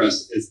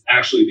progress is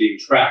actually being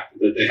tracked,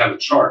 that they have a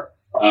chart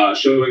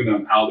showing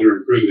them how they're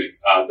improving,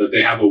 that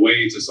they have a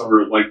way to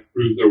sort of like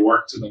prove their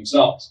work to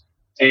themselves.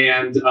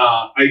 And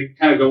I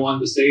kind of go on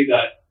to say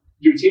that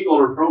your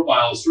TeamBuildr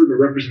profile is sort of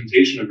a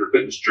representation of your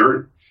fitness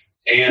journey.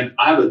 And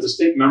I have a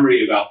distinct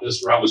memory about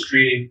this where I was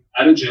training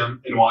at a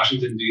gym in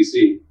Washington,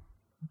 D.C.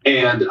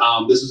 And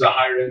this is a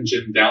higher end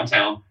gym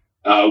downtown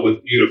with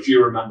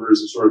fewer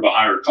members and sort of a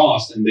higher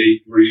cost. And they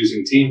were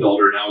using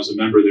TeamBuildr, and I was a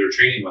member there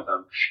training with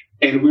them.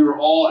 And we were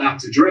all out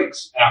to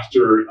drinks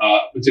after a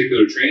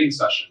particular training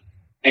session.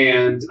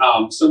 And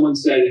someone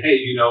said,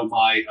 hey,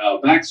 my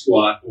back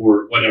squat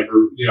or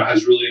whatever,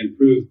 has really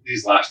improved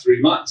these last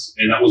 3 months.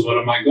 And that was one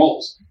of my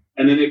goals.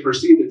 And then they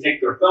proceed to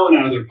take their phone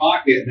out of their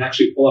pocket and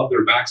actually pull up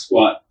their back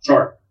squat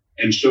chart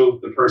and show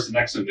the person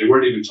next to them. They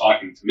weren't even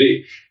talking to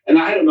me. And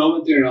I had a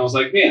moment there and I was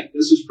like, man,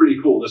 this is pretty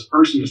cool. This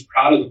person is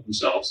proud of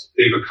themselves.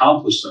 They've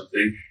accomplished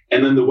something.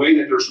 And then the way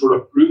that they're sort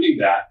of proving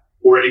that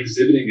or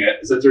exhibiting it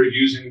is that they're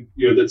using,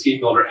 the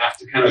Team Builder app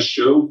to kind of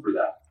show for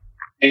that.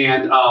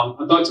 And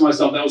I thought to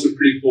myself, that was a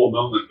pretty cool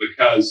moment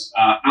because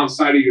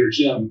outside of your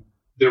gym,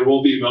 there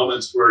will be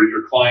moments where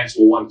your clients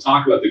will want to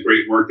talk about the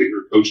great work that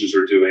your coaches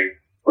are doing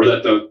or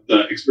that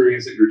the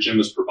experience that your gym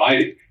is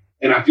providing.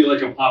 And I feel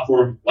like a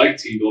platform like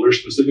Team Builder,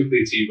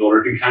 specifically Team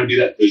Builder, can kind of be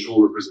that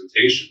visual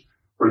representation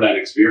for that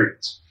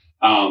experience.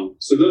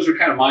 So those are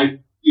kind of my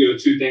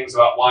 2 things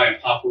about why a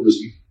platform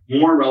is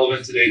more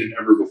relevant today than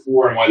ever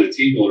before and why the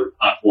Team Builder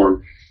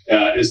platform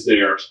is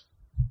there.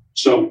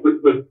 So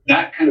with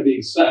that kind of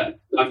being said,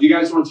 you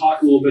guys want to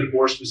talk a little bit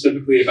more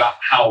specifically about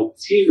how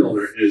Team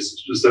Builder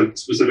is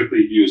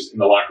specifically used in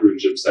the locker room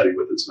gym setting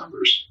with its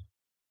members?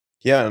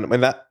 Yeah, and I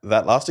mean, that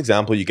last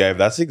example you gave,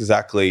 that's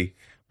exactly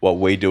what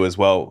we do as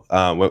well,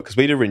 because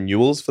we do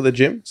renewals for the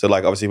gym. So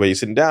like obviously where you're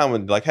sitting down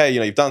and like, hey,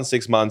 you've done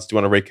 6 months, do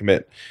you want to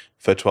recommit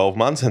for 12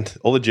 months? And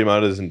all the gym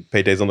owners and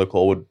PTs on the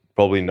call would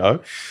probably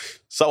know.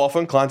 So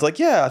often clients are like,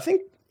 yeah, I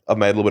think I've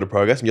made a little bit of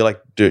progress. And you're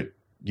like, dude,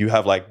 you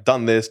have like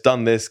done this,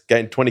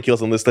 gained 20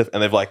 kilos on this lift.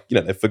 And they've like,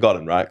 they've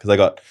forgotten, right? Because they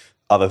got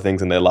other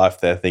things in their life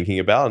they're thinking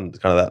about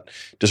and kind of that,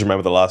 just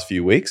remember the last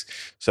few weeks.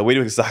 So we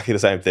do exactly the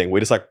same thing. We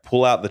just like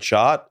pull out the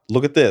chart,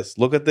 look at this,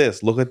 look at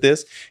this, look at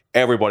this.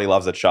 Everybody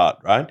loves a chart,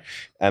 right?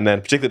 And then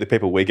particularly the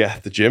people we get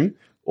at the gym,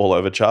 all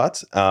over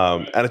charts.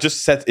 And it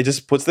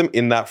just puts them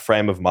in that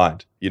frame of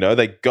mind.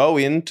 They go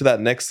into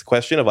that next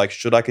question of like,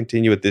 should I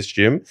continue at this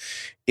gym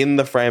in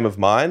the frame of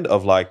mind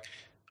of like,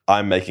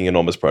 I'm making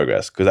enormous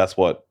progress, because that's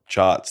what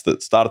charts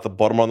that start at the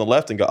bottom on the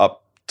left and go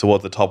up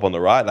towards the top on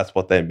the right, that's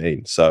what they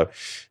mean. So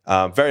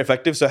very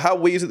effective. So how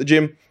we use it at the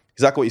gym,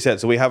 exactly what you said.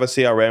 So we have a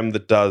CRM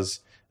that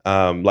does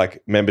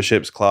like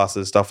memberships,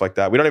 classes, stuff like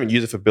that. We don't even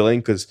use it for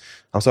billing because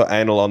I'm so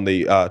anal on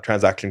the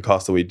transaction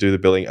costs that we do the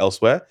billing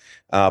elsewhere.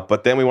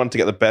 But then we wanted to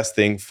get the best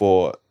thing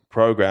for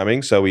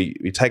programming. So we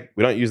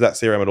don't use that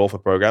CRM at all for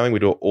programming. We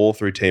do it all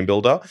through Team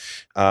Builder.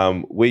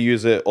 We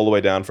use it all the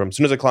way down from as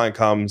soon as a client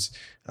comes,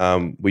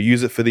 we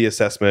use it for the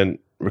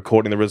assessment,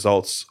 recording the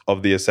results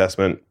of the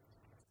assessment.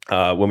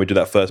 When we do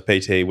that first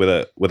PT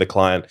with a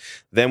client,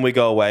 then we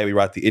go away, we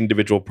write the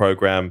individual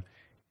program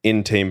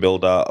in Team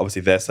Builder.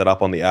 Obviously they're set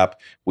up on the app.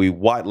 We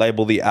white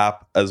label the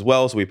app as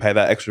well, so we pay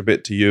that extra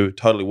bit to you.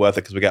 Totally worth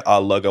it because we get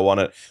our logo on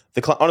it.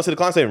 Honestly, the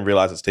clients don't even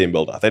realize it's Team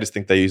Builder. They just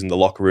think they're using the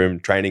locker room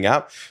training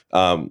app,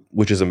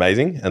 which is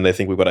amazing, and they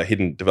think we've got a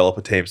hidden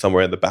developer team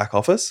somewhere in the back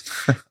office.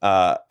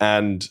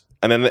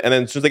 And then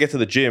as soon as they get to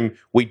the gym,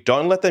 we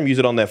don't let them use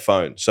it on their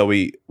phone. So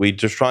we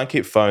just try and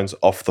keep phones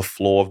off the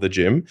floor of the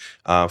gym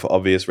for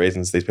obvious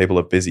reasons. These people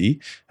are busy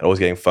and always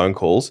getting phone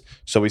calls.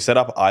 So we set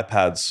up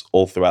iPads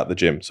all throughout the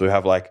gym. So we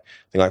have like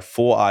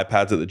 4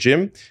 iPads at the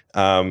gym.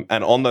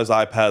 And on those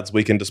iPads,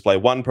 we can display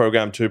 1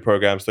 program, 2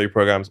 programs, 3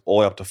 programs, all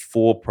the way up to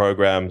 4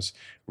 programs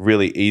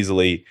really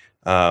easily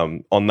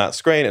on that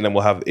screen. And then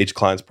we'll have each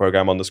client's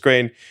program on the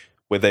screen,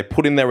 where they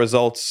put in their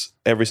results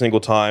every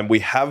single time. We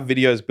have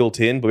videos built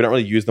in, but we don't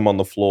really use them on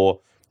the floor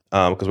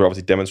because we're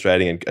obviously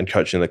demonstrating and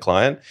coaching the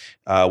client.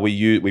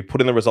 We put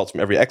in the results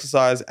from every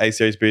exercise, A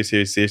series, B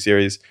series, C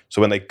series.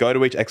 So when they go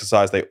to each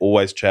exercise, they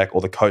always check,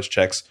 or the coach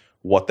checks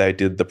what they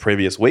did the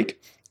previous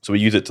week. So we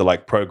use it to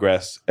like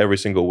progress every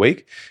single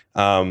week.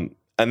 And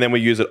then we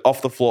use it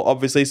off the floor,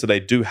 obviously. So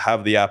they do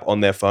have the app on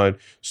their phone.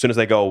 As soon as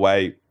they go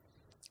away,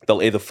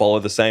 they'll either follow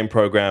the same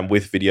program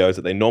with videos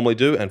that they normally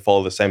do and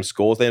follow the same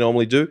scores they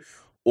normally do,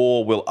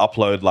 or we'll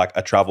upload like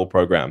a travel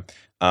program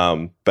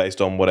based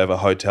on whatever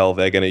hotel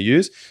they're going to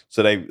use.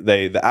 So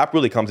the app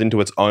really comes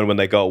into its own when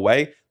they go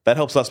away. That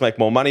helps us make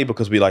more money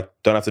because we don't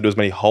have to do as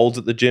many holds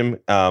at the gym,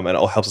 and it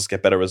all helps us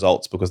get better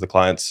results because the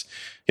clients,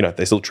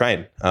 they still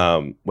train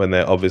when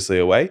they're obviously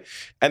away.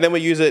 And then we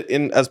use it we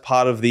don't use it as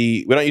part of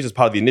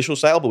the initial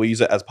sale, but we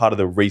use it as part of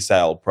the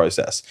resale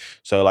process.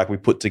 So like we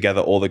put together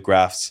all the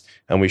graphs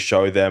and we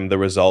show them the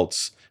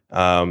results,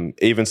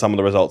 even some of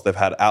the results they've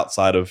had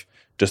outside of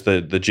just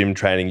the gym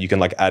training. You can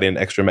like add in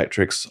extra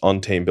metrics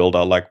on Team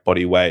Builder, like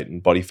body weight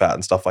and body fat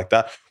and stuff like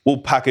that. We'll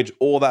package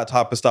all that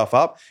type of stuff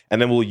up, and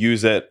then we'll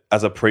use it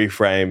as a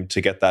pre-frame to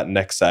get that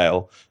next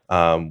sale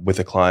with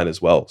a client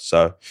as well.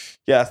 So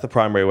yeah, that's the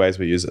primary ways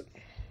we use it.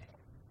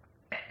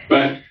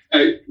 But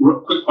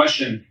quick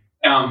question.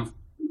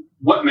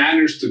 What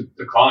matters to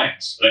the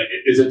clients?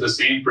 Is it the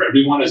same for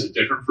everyone? Is it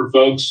different for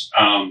folks?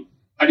 How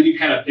do you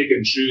kind of pick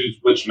and choose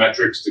which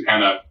metrics to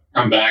kind of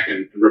come back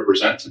and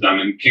represent to them?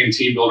 And can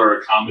Team Builder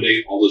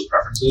accommodate all those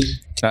preferences?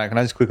 Can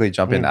I just quickly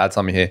jump in and add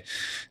something here?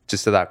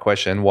 Just to that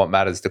question, what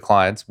matters to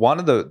clients? One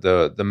of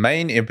the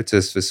main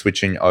impetus for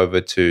switching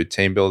over to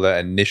Team Builder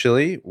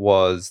initially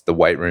was the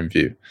weight room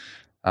view.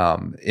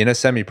 in a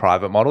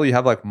semi-private model, you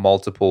have like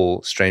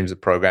multiple streams of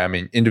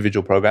programming,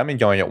 individual programming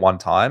going at one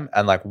time.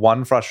 And like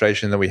one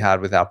frustration that we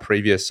had with our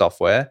previous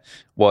software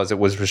was it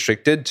was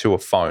restricted to a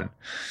phone.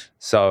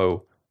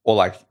 So, or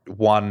like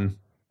one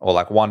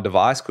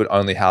device could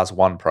only house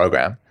one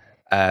program.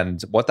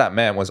 And what that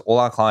meant was all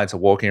our clients are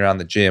walking around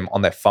the gym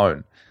on their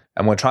phone.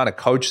 And we're trying to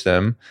coach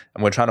them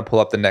and we're trying to pull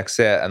up the next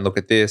set and look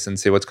at this and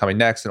see what's coming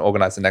next and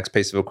organize the next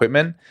piece of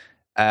equipment.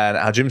 And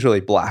our gym's really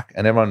black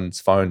and everyone's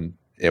phone,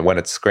 when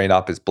it's screen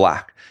up, is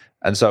black.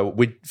 And so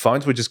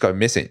phones would just go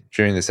missing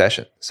during the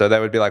session. So they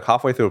would be like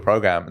halfway through a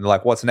program and they're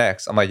like, what's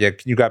next? I'm like, yeah,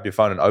 can you grab your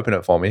phone and open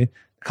it for me?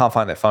 I can't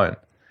find their phone.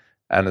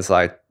 And it's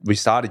like, we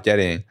started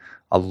getting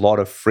a lot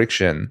of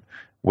friction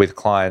with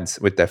clients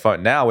with their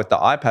phone. Now with the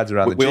iPads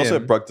around the gym. We also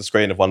broke the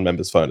screen of one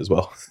member's phone as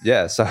well.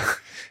 Yeah. So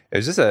it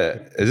was just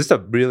a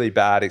really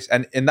bad,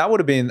 and that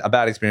would have been a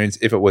bad experience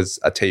if it was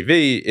a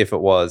TV, if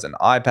it was an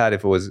iPad,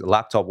 if it was a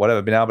laptop,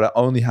 whatever, being able to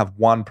only have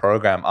one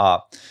program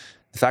up.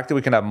 The fact that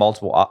we can have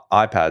multiple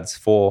iPads,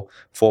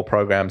 four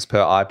programs per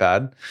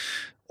iPad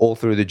all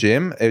through the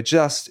gym,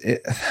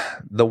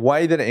 the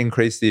way that it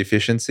increased the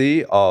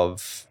efficiency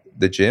of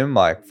the gym,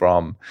 like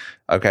from,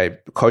 okay,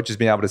 coaches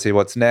being able to see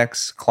what's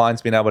next,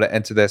 clients being able to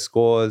enter their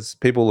scores,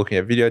 people looking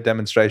at video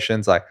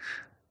demonstrations, like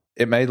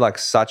it made like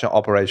such an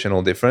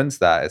operational difference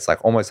that it's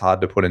like almost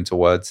hard to put into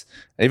words,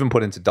 even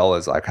put into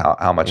dollars, like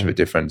how much of a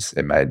difference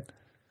it made.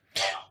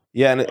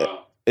 Yeah. And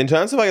in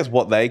terms of, I guess,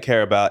 what they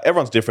care about,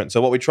 everyone's different.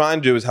 So what we try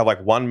and do is have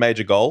like one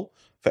major goal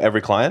for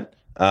every client,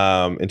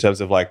 in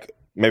terms of like,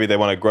 maybe they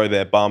want to grow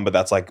their bum, but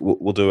that's like,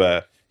 we'll do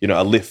a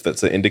lift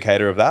that's an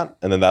indicator of that.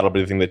 And then that'll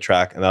be the thing they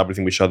track and that'll be the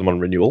thing we show them on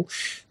renewal.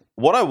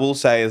 What I will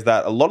say is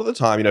that a lot of the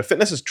time,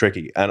 fitness is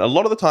tricky. And a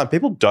lot of the time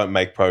people don't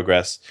make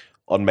progress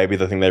on maybe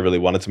the thing they really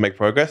wanted to make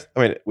progress.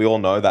 I mean, we all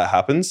know that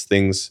happens.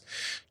 Things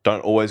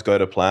don't always go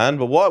to plan.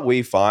 But what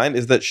we find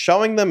is that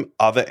showing them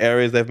other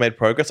areas they've made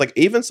progress, like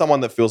even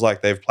someone that feels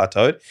like they've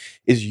plateaued,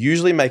 is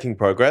usually making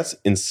progress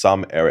in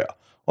some area,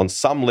 on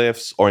some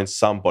lifts or in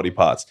some body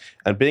parts.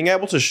 And being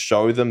able to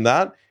show them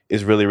that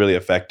is really, really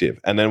effective.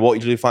 And then what you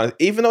usually find is,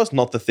 even though it's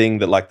not the thing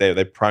that like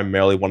they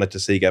primarily wanted to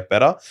see get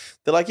better,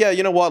 they're like, yeah,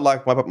 you know what?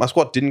 Like my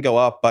squat didn't go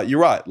up, but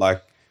you're right.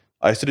 Like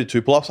I used to do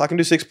 2 pull-ups, I can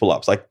do 6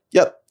 pull-ups. Like,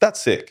 yeah, that's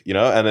sick,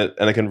 and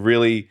it can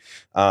really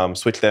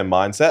switch their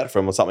mindset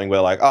from something where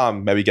like, oh,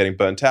 I'm maybe getting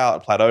burnt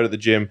out, plateaued at the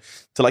gym,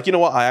 to like, you know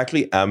what? I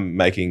actually am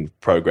making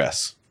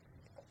progress.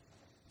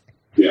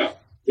 Yeah.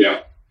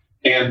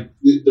 And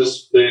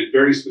the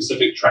very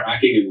specific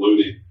tracking and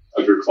loading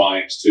of your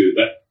clients too,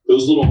 that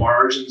those little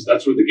margins,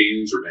 that's where the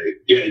gains are made.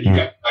 Yeah, and you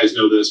guys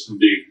know this from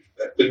being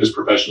fitness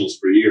professionals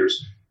for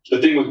years. The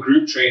thing with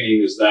group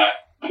training is that,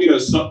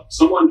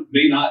 someone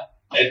may not,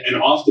 and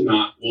often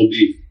not, will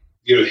be,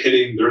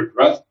 hitting their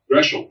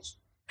thresholds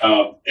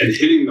and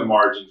hitting the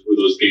margins where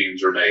those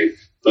gains are made.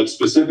 But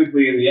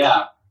specifically in the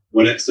app,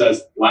 when it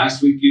says,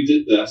 last week you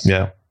did this,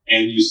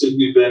 and you said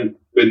you've been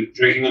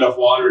drinking enough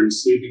water and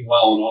sleeping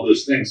well and all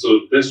those things.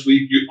 So this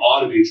week you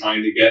ought to be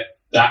trying to get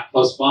that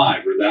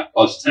 +5 or that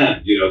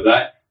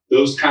 +10,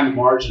 those kind of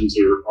margins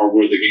are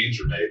where the gains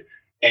are made.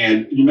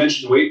 And you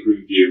mentioned Weight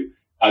Room View.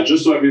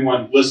 Just so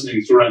everyone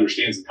listening sort of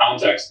understands the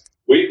context,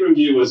 Weight Room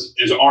View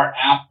is our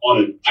app on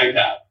an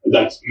iPad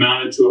that's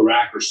mounted to a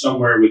rack or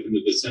somewhere within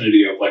the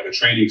vicinity of like a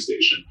training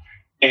station.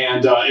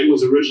 And it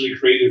was originally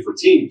created for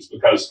teams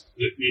because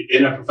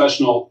in a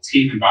professional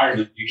team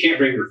environment, you can't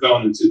bring your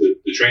phone into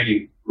the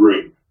training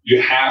room. You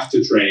have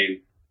to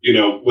train,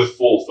 with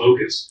full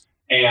focus.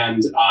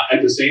 And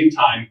at the same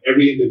time,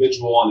 every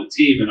individual on the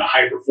team in a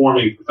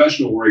high-performing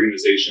professional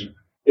organization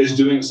is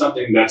doing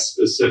something that's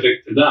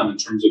specific to them in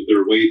terms of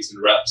their weights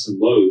and reps and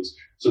loads.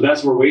 So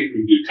that's where Weight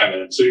Room View come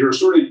in. So you're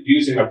sort of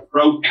using a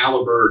pro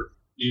caliber,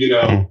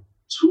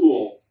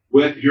 tool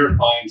with your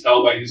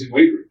clientele by using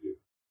Weight Room View.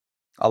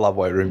 I love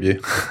Weight Room View.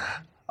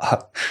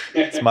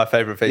 It's my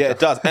favorite feature. Yeah, it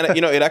does. And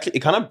it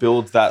kind of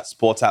builds that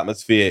sports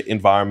atmosphere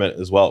environment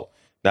as well.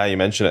 Now you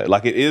mention it,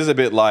 like it is a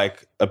bit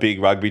like a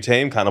big rugby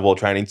team, kind of all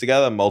training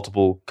together,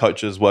 multiple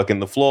coaches working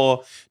the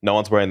floor, no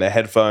one's wearing their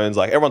headphones,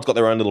 like everyone's got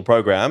their own little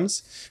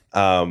programs,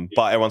 but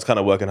everyone's kind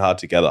of working hard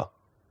together.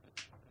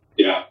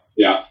 Yeah.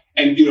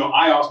 And,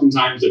 I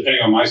oftentimes,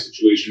 depending on my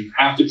situation,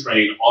 have to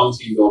train on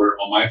TeamBuildr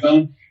on my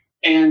phone.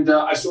 And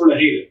I sort of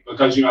hate it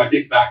because, I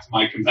think back to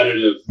my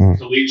competitive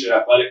collegiate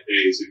athletic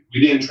days. We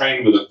didn't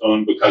train with a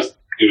phone because,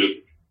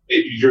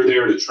 you're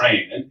there to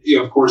train. And,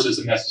 of course, it's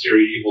a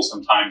necessary evil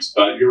sometimes,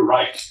 but you're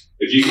right.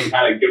 If you can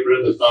kind of get rid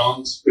of the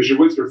phones, because you're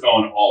with your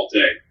phone all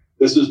day,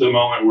 this is the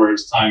moment where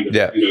it's time to,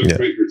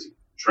 create your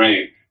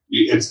train.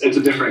 It's a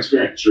different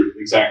experience. You're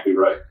exactly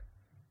right.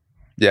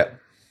 Yeah,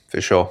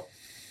 for sure.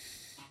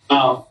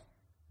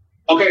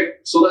 Okay,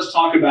 so let's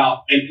talk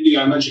about, and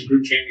I mentioned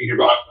group training here,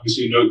 but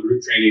obviously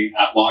group training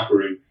at Locker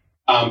Room.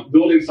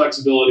 Building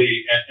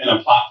flexibility in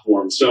a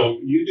platform. So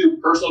you do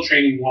personal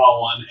training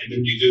one-on-one, and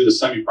then you do the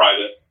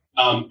semi-private.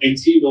 And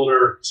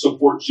TeamBuildr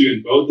supports you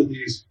in both of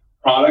these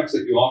products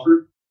that you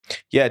offer?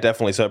 Yeah,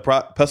 definitely. So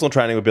personal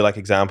training would be like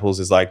examples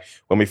is like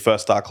when we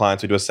first start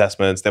clients, we do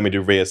assessments, then we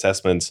do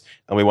reassessments,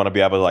 and we want to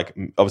be able to like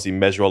obviously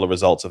measure all the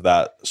results of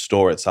that,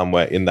 store it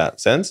somewhere in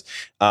that sense.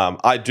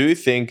 I do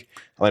think,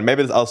 I mean,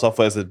 maybe there's other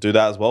softwares that do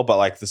that as well, but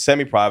like the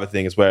semi-private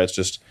thing is where it's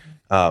just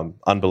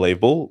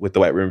unbelievable with the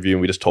weight room view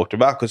we just talked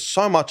about, because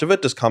so much of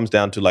it just comes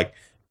down to like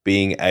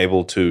being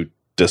able to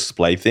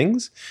display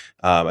things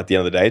at the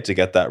end of the day to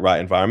get that right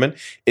environment.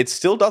 It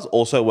still does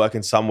also work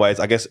in some ways.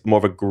 I guess more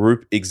of a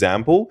group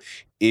example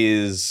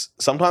is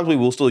sometimes we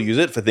will still use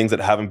it for things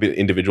that haven't been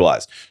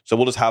individualized. So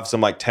we'll just have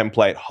some like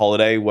template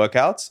holiday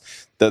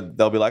workouts that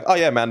they'll be like, oh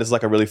yeah, man, this is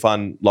like a really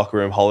fun locker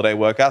room holiday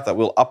workout that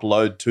we'll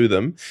upload to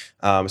them.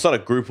 It's not a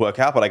group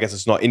workout, but I guess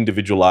it's not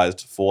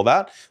individualized for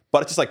that.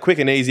 But it's just like quick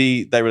and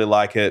easy. They really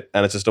like it.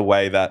 And it's just a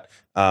way that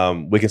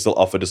we can still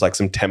offer just like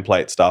some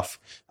template stuff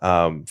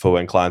for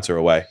when clients are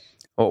away.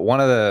 Well,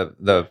 one of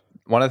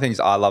the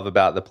things I love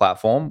about the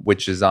platform,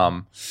 which is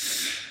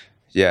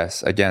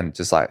yes, again,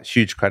 just like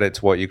huge credit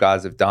to what you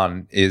guys have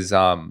done, is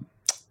and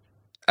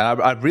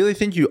I really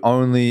think you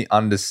only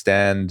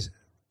understand,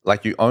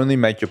 like you only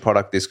make your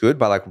product this good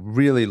by like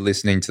really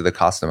listening to the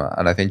customer.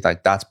 And I think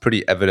like that's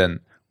pretty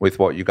evident with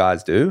what you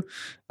guys do.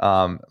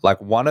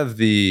 Like one of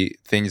the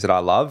things that I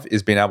love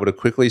is being able to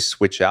quickly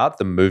switch out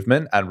the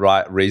movement and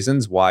write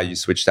reasons why you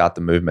switched out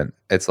the movement.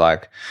 It's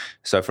like,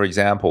 so for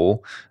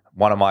example,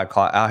 one of my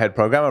our head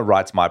programmer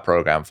writes my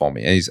program for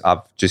me, and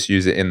I've just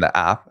used it in the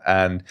app,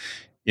 and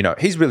you know,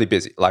 he's really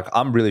busy. Like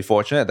I'm really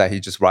fortunate that he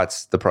just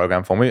writes the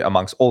program for me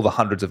amongst all the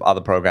hundreds of other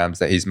programs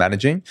that he's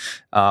managing.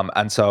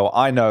 And so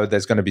I know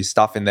there's going to be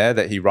stuff in there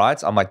that he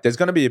writes. I'm like, there's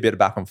going to be a bit of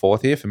back and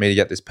forth here for me to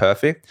get this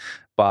perfect.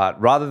 But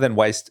rather than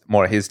waste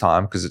more of his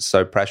time, because it's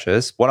so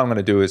precious, what I'm going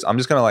to do is I'm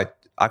just going to like,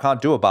 I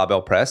can't do a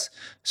barbell press.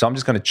 So I'm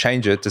just going to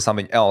change it to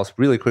something else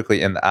really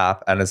quickly in the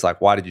app. And it's like,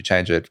 why did you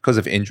change it? Because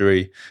of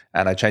injury.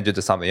 And I change it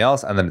to something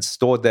else. And then it's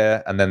stored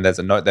there. And then there's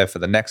a note there for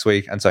the next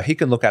week. And so he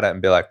can look at it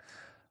and be like,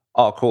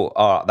 oh, cool.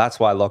 Oh, that's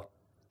why I locked.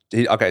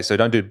 Okay, so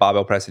don't do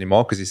barbell press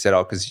anymore because he said,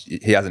 oh, because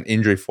he has an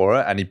injury for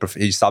it and he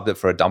subbed it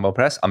for a dumbbell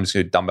press. I'm just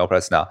going to do dumbbell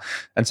press now.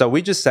 And so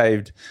we just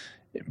saved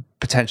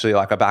potentially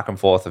like a back and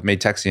forth of me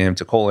texting him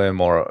to call him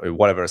or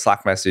whatever, a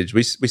Slack message.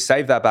 We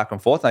saved that back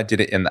and forth and I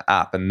did it in the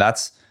app. And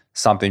that's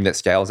something that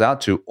scales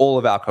out to all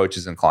of our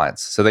coaches and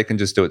clients. So they can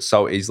just do it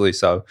so easily.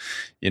 So,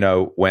 you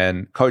know,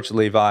 when Coach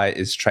Levi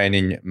is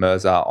training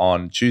Mirza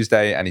on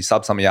Tuesday and he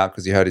subs something out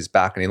because he hurt his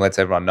back and he lets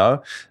everyone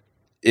know,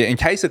 in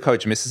case a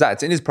coach misses that,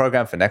 it's in his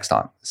program for next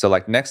time. So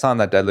like next time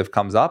that deadlift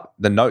comes up,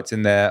 the note's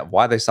in there,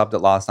 why they subbed it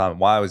last time,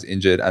 why I was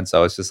injured. And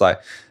so it's just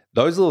like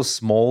those little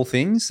small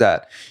things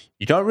that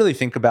you don't really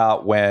think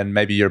about when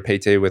maybe you're a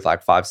PT with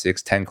like 5,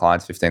 6, 10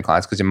 clients, 15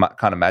 clients, because you're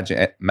kind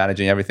of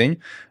managing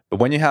everything. But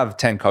when you have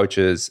 10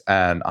 coaches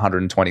and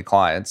 120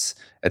 clients,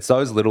 it's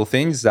those little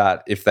things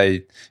that it's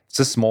a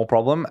small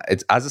problem.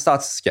 It's as it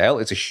starts to scale,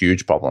 it's a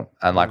huge problem.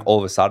 And like all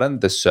of a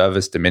sudden the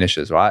service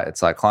diminishes, right?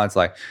 It's like clients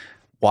like,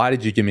 why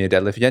did you give me a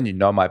deadlift again? You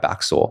know my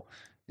back's sore.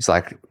 It's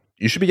like,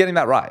 you should be getting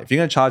that right. If you're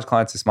going to charge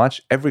clients this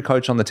much, every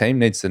coach on the team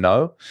needs to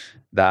know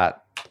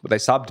that they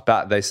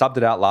subbed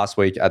it out last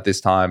week at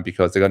this time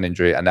because they got an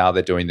injury, and now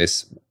they're doing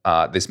this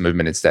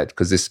movement instead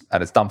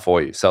and it's done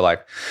for you. So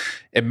like,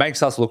 it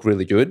makes us look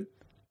really good,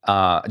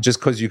 just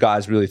because you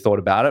guys really thought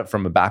about it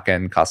from a back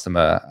end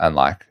customer and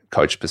like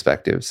coach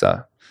perspective.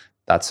 So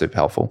that's super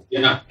helpful.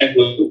 Yeah, and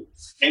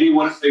any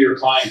one of your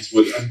clients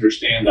would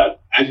understand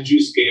that as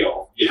you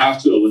scale, you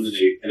have to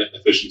eliminate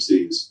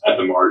inefficiencies at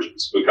the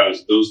margins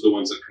because those are the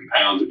ones that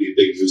compound to be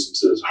big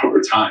nuisances over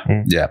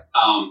time. Yeah.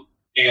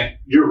 And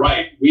you're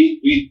right.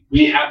 We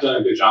have done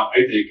a good job,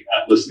 I think,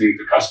 at listening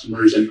to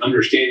customers and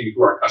understanding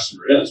who our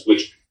customer is,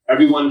 which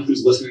everyone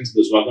who's listening to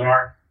this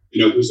webinar,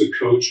 you know, who's a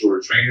coach or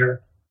a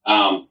trainer,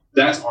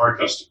 that's our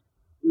customer.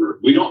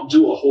 We don't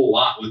do a whole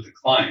lot with the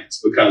clients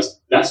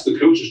because that's the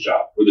coach's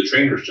job or the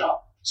trainer's job.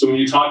 So when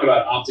you talk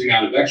about opting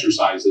out of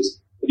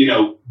exercises, you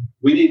know,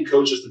 we need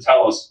coaches to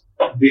tell us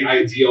the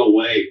ideal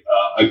way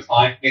a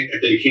client,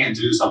 if they can't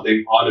do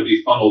something, ought to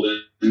be funneled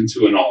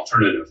into an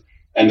alternative.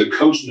 And the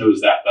coach knows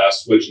that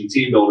best, which in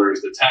Team Builder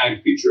is the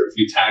tag feature. If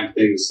you tag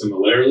things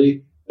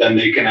similarly, then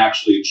they can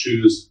actually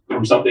choose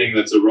from something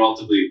that's a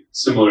relatively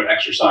similar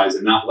exercise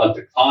and not let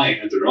the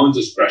client at their own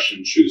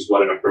discretion choose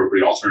what an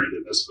appropriate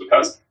alternative is,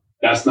 because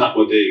that's not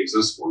what they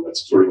exist for.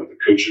 That's sort of what the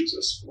coach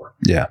exists for.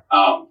 Yeah.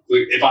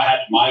 If I had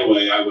it my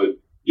way, I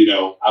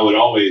would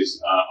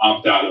always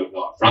opt out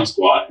of front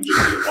squat and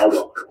just do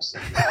barbell curls.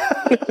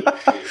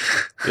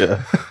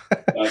 Yeah.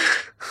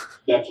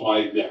 That's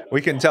why. Yeah. We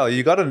can tell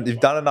you've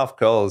done enough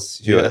curls.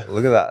 Yeah.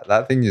 Look at that.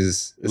 That thing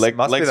is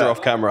legs are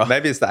off camera.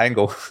 Maybe it's the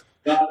angle.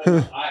 No,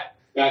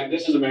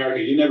 this is America.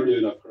 You never do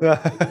enough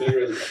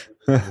curls.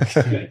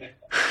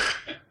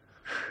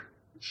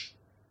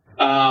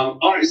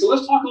 All right, so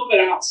let's talk a little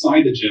bit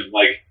outside the gym.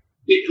 Like,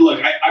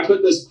 look, I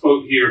put this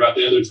quote here about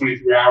the other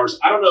 23 hours.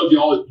 I don't know if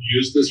y'all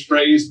use this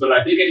phrase, but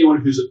I think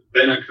anyone who's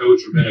been a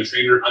coach or been a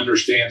trainer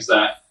understands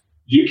that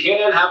you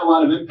can have a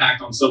lot of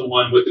impact on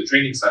someone with the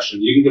training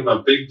session. You can give them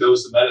a big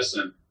dose of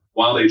medicine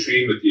while they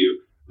train with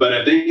you. But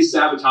if they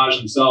sabotage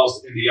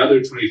themselves in the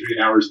other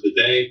 23 hours of the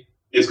day,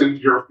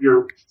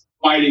 you're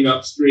fighting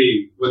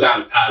upstream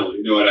without a paddle.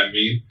 You know what I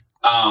mean?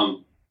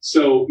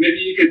 So maybe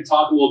you could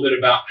talk a little bit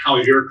about how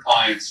your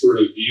clients sort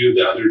of view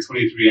the other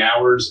 23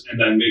 hours, and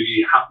then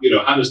maybe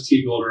how does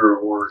TeamBuildr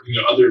or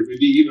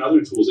maybe even other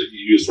tools that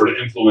you use sort of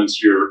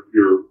influence your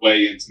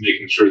way into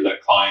making sure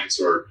that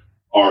clients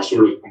are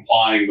sort of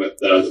complying with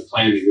the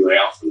plan that you lay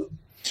out for them.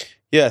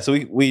 Yeah, so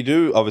we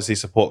do obviously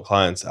support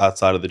clients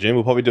outside of the gym.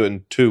 We'll probably do it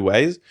in two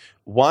ways.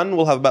 One,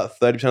 we'll have about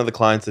 30% of the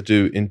clients that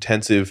do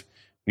intensive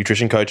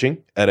nutrition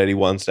coaching at any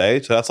one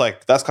stage. So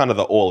that's kind of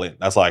the all in.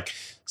 That's like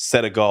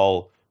set a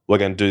goal. We're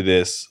going to do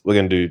this. We're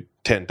going to do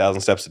 10,000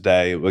 steps a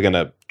day. We're going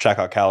to track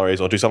our calories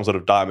or do some sort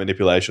of diet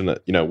manipulation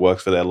that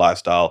works for their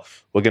lifestyle.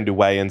 We're going to do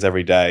weigh-ins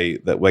every day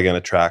that we're going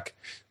to track.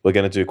 We're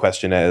going to do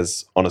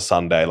questionnaires on a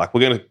Sunday. Like, we're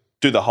going to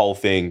do the whole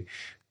thing,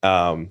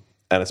 and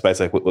it's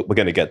basically we're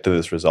going to get to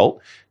this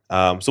result.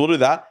 So we'll do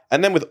that,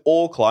 and then with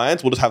all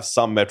clients, we'll just have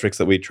some metrics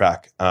that we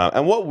track.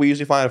 And what we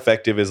usually find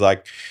effective is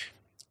like,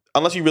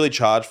 unless you really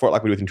charge for it,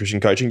 like we do with nutrition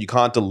coaching, you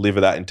can't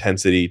deliver that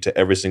intensity to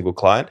every single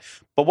client.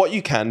 But what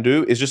you can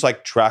do is just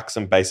like track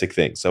some basic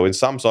things. So in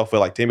some software,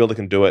 like TeamBuildr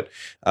can do it.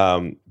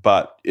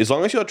 But as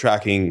long as you're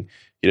tracking,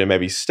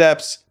 maybe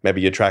steps,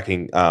 maybe you're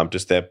tracking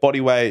just their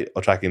body weight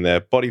or tracking their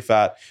body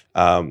fat,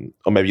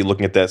 or maybe you're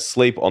looking at their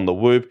sleep on the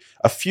Whoop,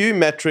 a few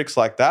metrics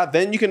like that,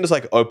 then you can just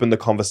like open the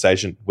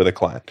conversation with a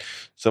client.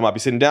 So I might be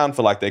sitting down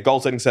for like their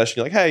goal setting session.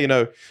 You're like, hey,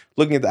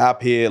 looking at the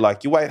app here,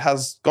 like your weight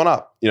has gone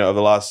up, over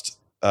the last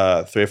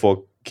 3 or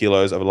 4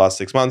 kilos over the last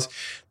 6 months.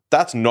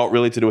 That's not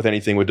really to do with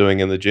anything we're doing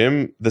in the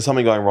gym. There's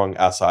something going wrong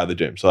outside the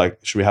gym. So like,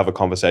 should we have a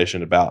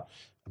conversation about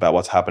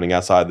what's happening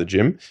outside the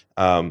gym?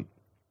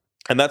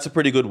 And that's a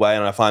pretty good way.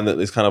 And I find that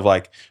it's kind of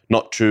like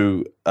not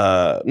too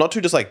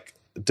just like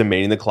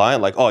demeaning the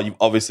client. Like, oh, you've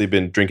obviously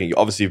been drinking. You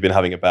obviously have been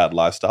having a bad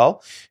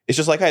lifestyle. It's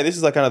just like, hey, this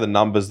is like kind of the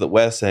numbers that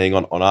we're seeing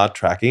on our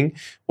tracking.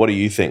 What do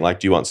you think? Like,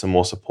 do you want some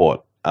more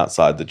support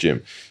outside the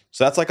gym?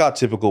 So that's like our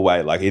typical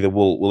way. Like, either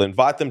we'll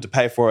invite them to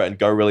pay for it and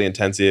go really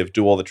intensive,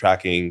 do all the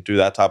tracking, do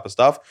that type of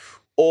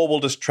stuff, or we'll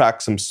just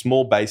track some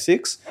small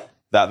basics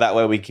that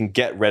way we can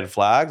get red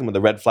flags. And when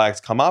the red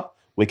flags come up,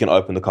 we can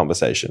open the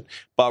conversation.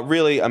 But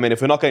really, I mean, if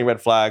we're not getting red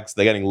flags,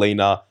 they're getting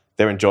leaner,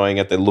 they're enjoying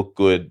it, they look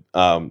good,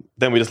 then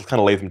we just kind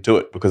of leave them to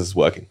it because it's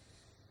working.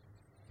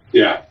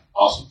 Yeah,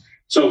 awesome.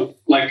 So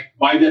like,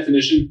 my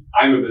definition,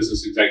 I'm a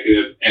business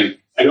executive and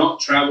I don't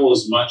travel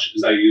as much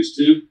as I used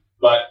to,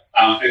 but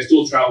I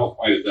still travel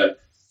quite a bit.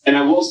 And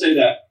I will say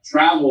that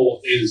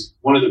travel is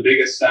one of the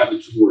biggest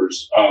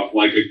saboteurs of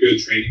like a good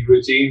training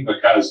routine,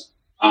 because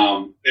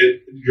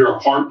you're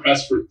hard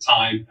pressed for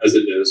time as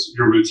it is.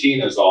 Your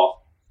routine is off.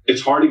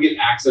 It's hard to get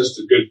access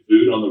to good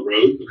food on the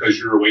road because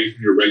you're away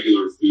from your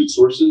regular food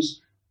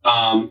sources.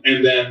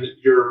 And then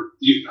your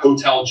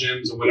hotel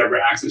gyms and whatever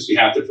access you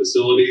have to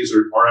facilities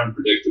are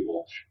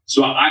unpredictable.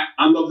 So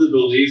I'm of the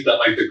belief that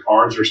like the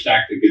cards are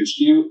stacked against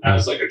you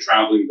as like a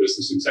traveling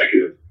business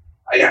executive.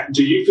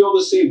 Do you feel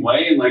the same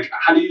way? And like,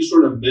 how do you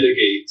sort of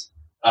mitigate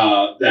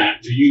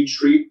that? Do you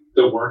treat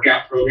the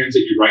workout programs that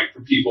you write for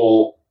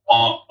people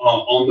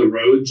on the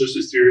road just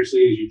as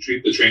seriously as you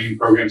treat the training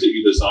programs that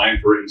you design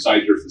for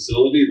inside your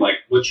facility? Like,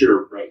 what's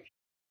your approach?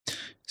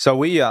 So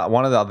we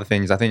one of the other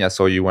things I think I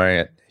saw you wearing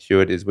at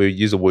Hewitt is we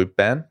use a Whoop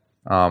band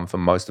for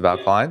most of our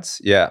clients.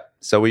 Yeah.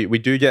 So we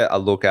do get a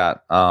look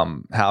at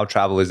how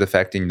travel is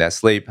affecting their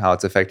sleep, how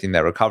it's affecting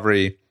their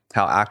recovery,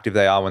 how active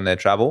they are when they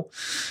travel.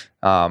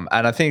 And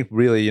I think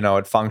really,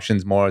 it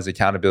functions more as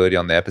accountability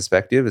on their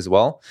perspective as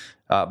well.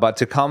 But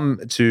to come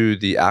to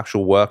the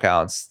actual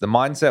workouts, the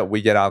mindset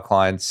we get our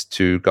clients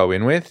to go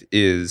in with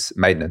is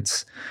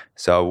maintenance.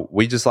 So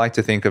we just like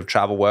to think of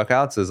travel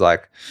workouts as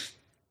like,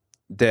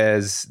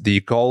 there's the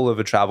goal of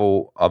a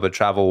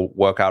travel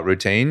workout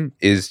routine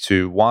is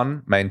to,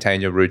 one,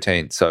 maintain your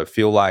routine. So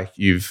feel like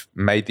you've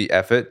made the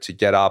effort to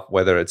get up,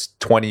 whether it's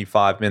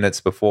 25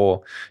 minutes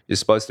before you're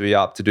supposed to be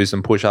up to do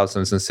some push-ups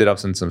and some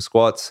sit-ups and some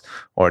squats,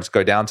 or it's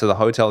go down to the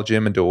hotel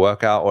gym and do a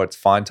workout, or it's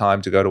find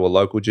time to go to a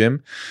local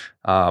gym.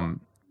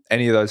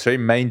 Any of those three,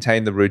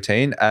 maintain the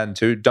routine. And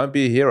two, don't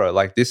be a hero.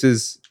 Like, this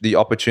is the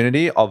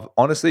opportunity of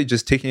honestly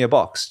just ticking a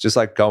box. Just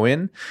like go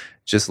in,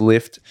 just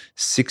lift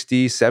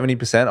 60,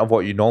 70% of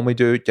what you normally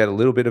do, get a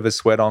little bit of a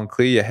sweat on,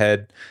 clear your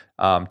head,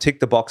 tick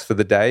the box for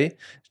the day,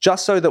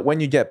 just so that when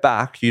you get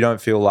back, you don't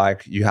feel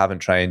like you haven't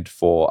trained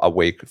for a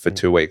week, for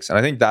 2 weeks. And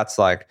I think that's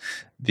like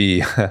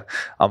the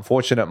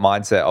unfortunate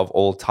mindset of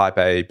all type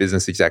A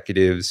business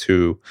executives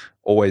who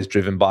always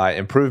driven by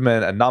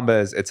improvement and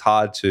numbers. It's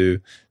hard to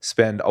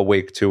spend a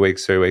week, 2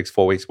 weeks, 3 weeks,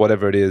 4 weeks,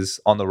 whatever it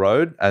is on the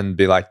road and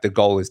be like, the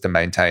goal is to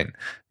maintain.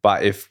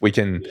 But if we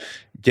can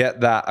get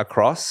that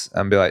across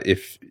and be like,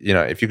 if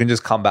you can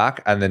just come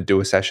back and then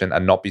do a session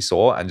and not be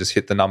sore and just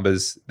hit the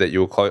numbers that you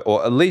were close,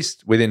 or at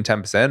least within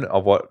 10%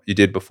 of what you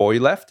did before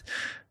you left,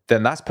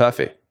 then that's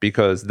perfect,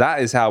 because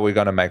that is how we're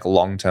going to make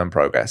long-term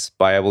progress,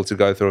 by able to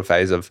go through a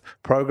phase of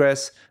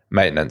progress,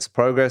 maintenance,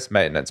 progress,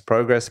 maintenance,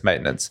 progress,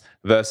 maintenance,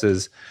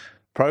 versus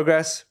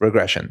progress,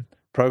 regression,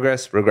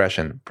 progress,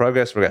 regression,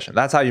 progress, regression.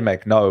 That's how you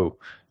make no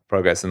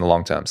progress in the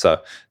long term.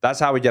 So that's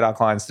how we get our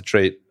clients to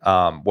treat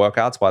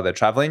workouts while they're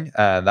traveling,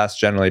 and that's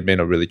generally been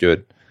a really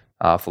good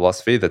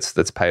philosophy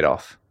that's paid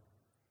off.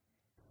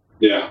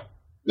 Yeah,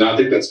 no, I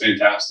think that's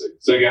fantastic.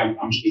 So again,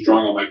 I'm just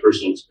drawing on my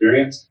personal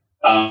experience.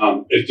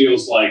 It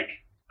feels like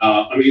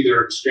I'm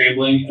either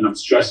scrambling and I'm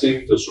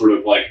stressing to sort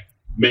of like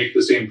make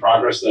the same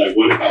progress that I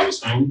would if I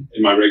was home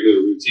in my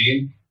regular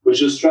routine,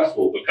 which is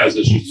stressful because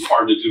it's just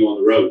hard to do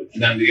on the road.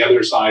 And then the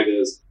other side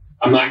is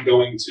I'm not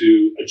going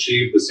to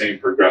achieve the same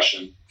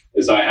progression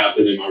as I have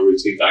been in my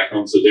routine back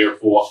home. So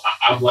therefore,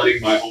 I'm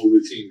letting my whole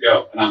routine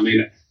go. And I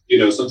mean,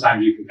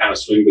 sometimes you can kind of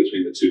swing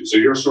between the two. So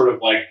you're sort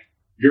of like,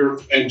 you're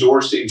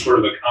endorsing sort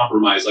of a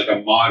compromise, like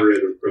a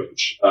moderate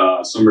approach,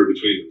 somewhere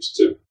between those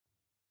two.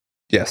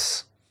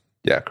 Yes.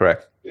 Yeah,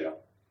 correct. Yeah.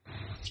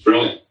 It's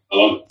brilliant. I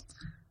love it.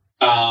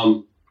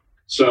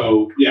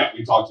 So yeah,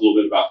 we talked a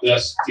little bit about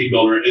this.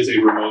 TeamBuildr is a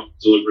remote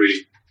delivery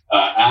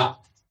app.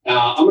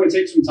 I'm going to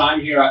take some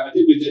time here. I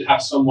think we did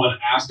have someone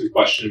ask a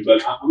question,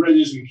 but I'm going to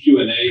do some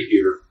Q&A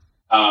here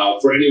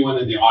for anyone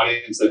in the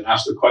audience that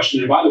asked a question.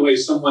 And by the way,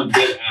 someone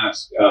did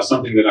ask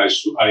something that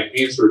I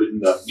answered in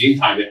the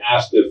meantime. They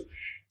asked if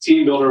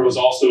TeamBuildr was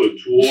also a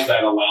tool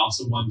that allowed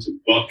someone to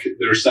book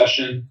their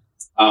session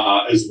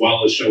as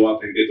well as show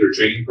up and get their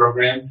training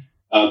program.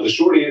 The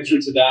short answer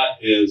to that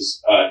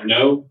is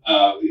no.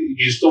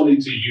 You still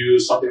need to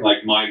use something like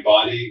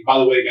Mindbody. By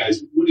the way,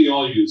 guys, what do you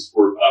all use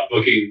for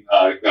booking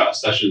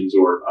sessions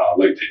or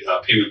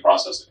payment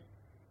processing?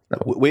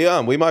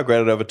 We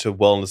migrated over to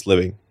Wellness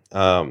Living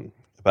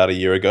about a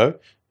year ago,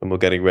 and we're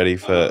getting ready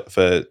for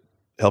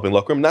helping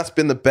Locker Room. That's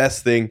been the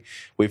best thing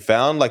we've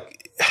found. Like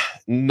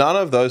none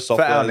of those softwares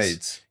For our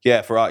needs.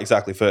 Yeah, for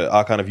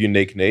our kind of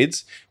unique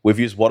needs. We've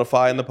used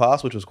Wodify in the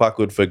past, which was quite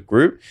good for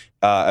group,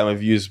 and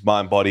we've used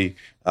Mindbody,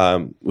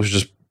 which is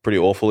just pretty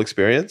awful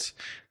experience.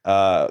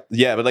 But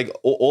like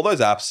all those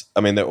apps,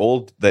 I mean,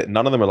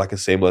 none of them are like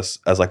as seamless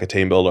as like a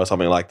TeamBuildr or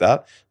something like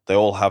that. They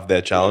all have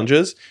their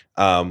challenges.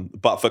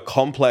 But for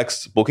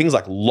complex bookings,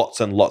 like lots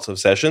and lots of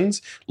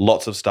sessions,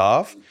 lots of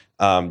staff,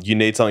 you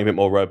need something a bit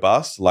more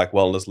robust, like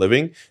Wellness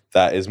Living,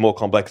 that is more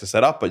complex to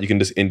set up, but you can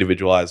just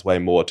individualize way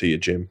more to your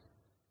gym.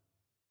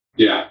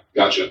 Yeah,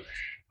 gotcha.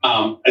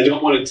 I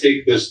don't want to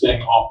take this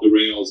thing off the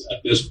rails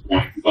at this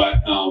point,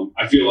 but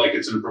I feel like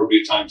it's an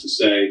appropriate time to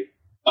say,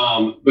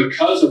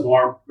 because of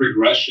our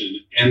progression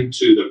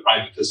into the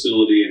private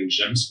facility and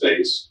gym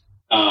space,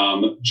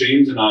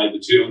 James and I,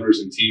 the two owners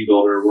in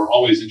TeamBuildr, were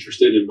always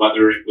interested in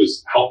whether it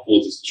was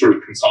helpful to sort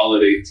of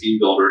consolidate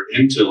TeamBuildr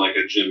into like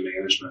a gym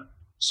management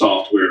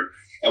software.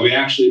 And we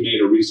actually made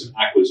a recent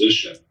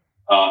acquisition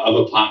of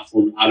a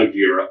platform out of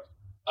Europe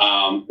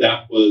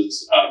that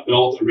was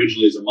built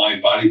originally as a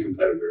Mindbody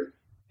competitor.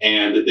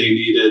 And they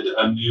needed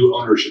a new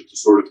ownership to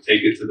sort of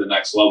take it to the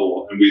next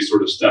level. And we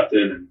sort of stepped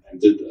in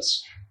and did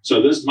this. So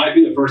this might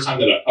be the first time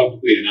that I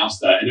publicly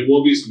announced that. And it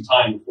will be some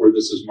time before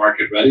this is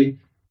market ready.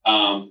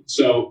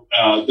 So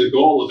the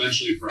goal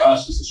eventually for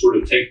us is to sort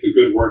of take the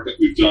good work that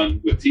we've done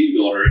with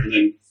TeamBuildr and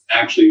then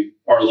actually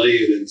parlay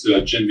it into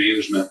a gym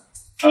management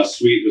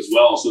suite as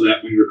well, so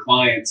that when your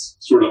clients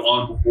sort of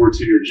onboard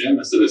to your gym,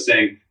 instead of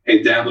saying,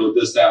 hey, download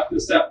this app,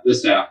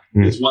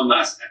 it's one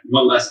less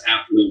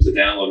app for them to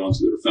download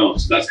onto their phone.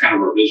 So that's kind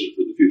of our vision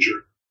for the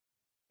future.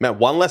 Man,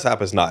 one less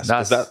app is nice.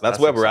 That's where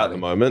exciting. we're at the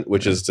moment,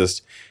 which is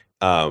just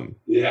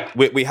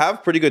we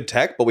have pretty good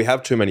tech, but we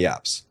have too many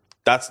apps.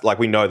 That's like,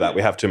 we know that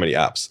we have too many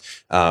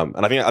apps.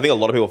 And I think a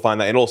lot of people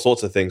find that in all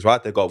sorts of things,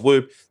 right? They've got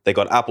Whoop, they've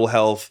got Apple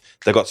Health,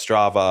 they've got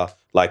Strava,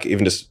 like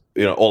even just,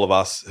 all of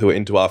us who are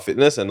into our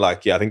fitness. And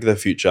like, I think the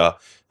future,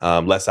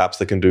 less apps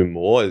that can do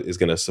more is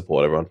going to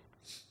support everyone.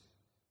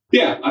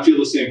 Yeah, I feel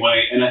the same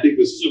way. And I think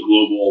this is a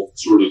global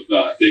sort of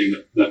thing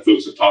that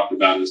folks have talked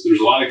about is there's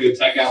a lot of good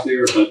tech out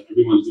there, but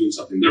everyone's doing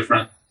something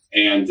different.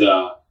 And,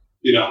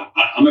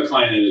 I'm a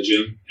client in a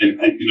gym and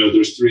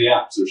there's three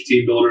apps. There's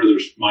TeamBuildr,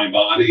 there's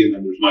Mindbody, and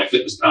then there's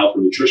MyFitnessPal for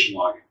nutrition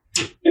logging.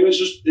 And it's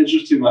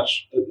just too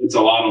much. It's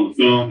a lot on the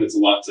phone. It's a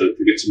lot to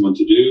get someone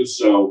to do.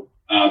 So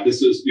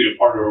this is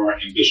part of our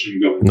ambition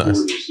going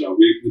forward. So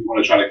we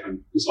want to try to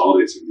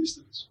consolidate some of these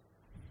things.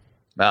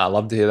 I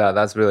love to hear that.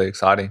 That's really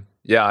exciting.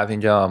 Yeah, I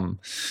think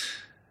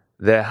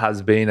there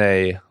has been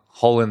a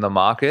hole in the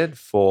market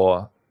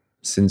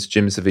since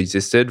gyms have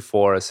existed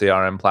for a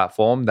CRM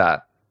platform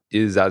that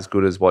is as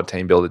good as what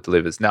TeamBuildr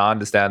delivers. Now, I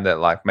understand that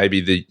like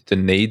maybe the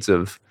needs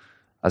of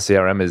a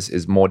CRM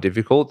is more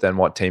difficult than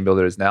what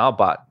TeamBuildr is now,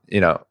 but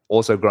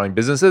also growing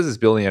businesses is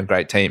building a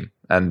great team,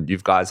 and you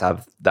guys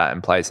have that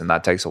in place, and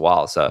that takes a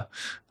while. So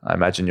I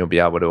imagine you'll be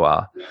able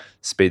to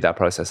speed that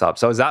process up.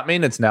 So does that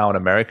mean it's now an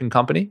American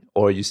company,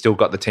 or you still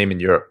got the team in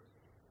Europe?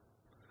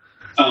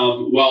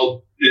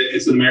 Well,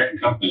 it's an American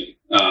company.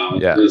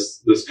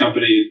 This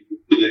company,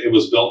 it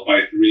was built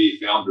by three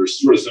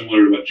founders, sort of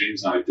similar to what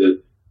James and I did.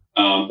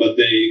 But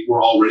they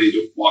were all ready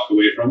to walk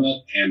away from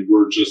it, and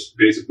we're just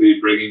basically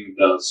bringing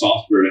the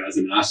software as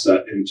an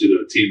asset into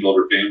the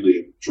TeamBuildr family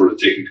and sort of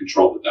taking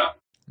control of that.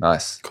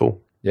 Nice.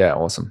 Cool. Yeah,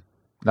 awesome.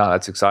 No,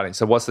 that's exciting.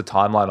 So what's the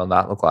timeline on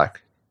that look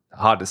like?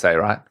 Hard to say,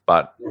 right?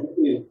 But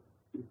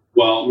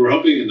well, we're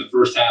hoping in the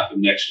first half of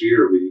next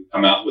year we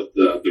come out with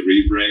the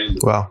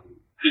rebrand. Wow.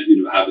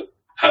 And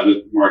have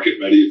it market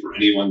ready for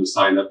anyone to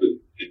sign up and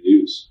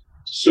use.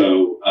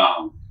 So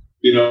I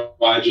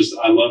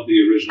love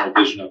the original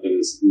vision of it.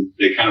 Is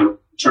they kind of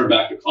turned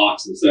back the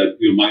clocks and said,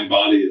 Mind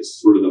Body is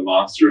sort of the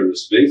monster in the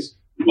space.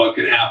 What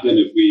could happen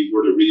if we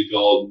were to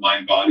rebuild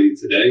Mind Body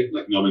today,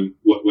 like knowing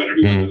what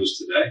everyone knows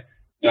today?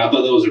 And I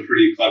thought that was a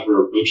pretty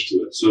clever approach to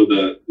it. So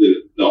the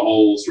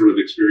whole sort of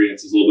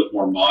experience is a little bit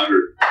more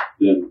modern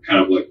than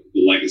kind of like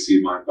the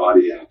legacy Mind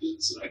Body app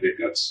is. And I think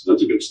that's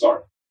a good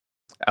start.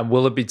 And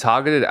will it be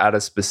targeted at a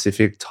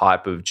specific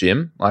type of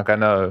gym? Like I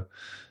know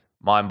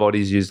Mind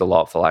Body's used a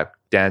lot for like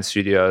dance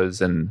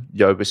studios and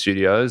yoga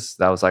studios.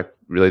 That was like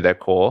really their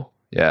core.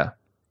 Yeah.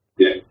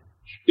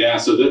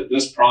 So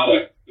this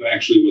product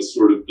actually was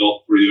sort of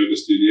built for yoga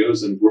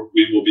studios, and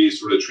we will be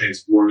sort of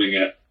transforming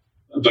it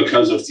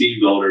because of Team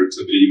Builder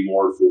to be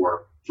more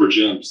for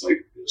gyms,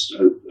 like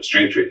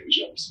strength training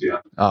gyms.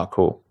 Yeah. Oh,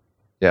 cool.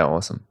 Yeah,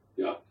 awesome.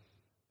 Yeah.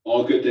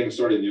 All good things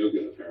start in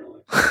yoga,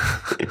 apparently.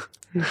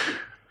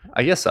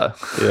 I guess so.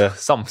 Yeah.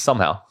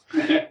 Somehow.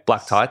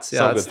 Black tights.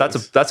 Yeah,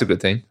 that's a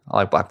good thing. I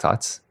like black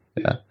tights.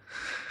 Yeah.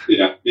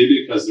 Yeah.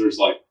 Maybe because there's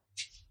like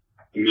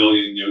a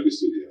million yoga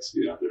studios.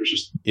 There's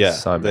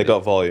just so many. They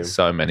got volume.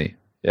 So many.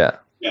 Yeah.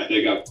 Yeah,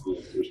 they got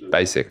volume. There's no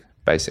basic.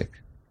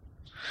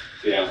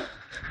 Yeah.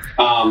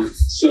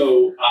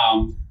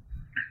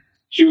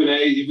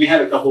 Q&A, we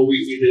had a couple,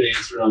 we did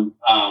answer them.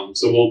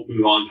 So we'll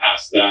move on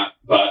past that.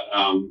 But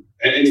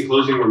any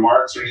closing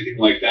remarks or anything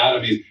like that?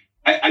 I mean,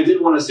 I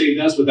did want to say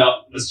this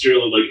without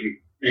necessarily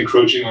like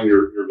encroaching on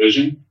your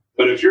vision.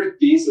 But if your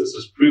thesis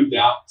has proved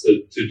out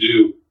to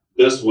do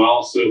this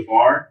well so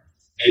far,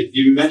 and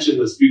you mentioned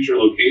this future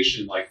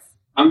location, like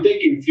I'm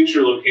thinking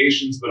future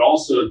locations, but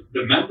also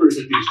the members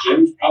at these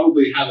gyms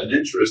probably have an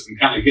interest in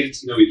kind of getting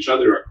to know each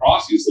other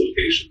across these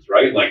locations,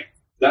 right? Like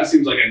that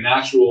seems like a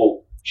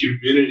natural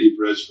community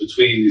bridge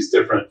between these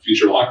different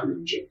future locker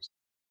room gyms.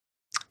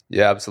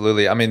 Yeah,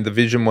 absolutely. I mean, the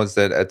vision was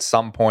that at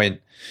some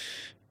point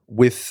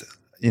with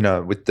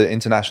the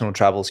international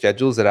travel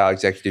schedules that our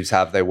executives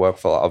have, they work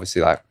for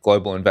obviously like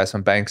global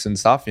investment banks and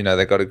stuff.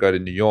 They got to go to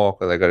New York,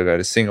 or they got to go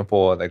to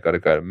Singapore, they got to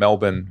go to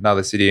Melbourne,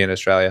 another city in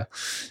Australia.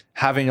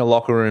 Having a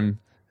locker room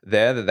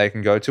there that they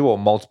can go to, or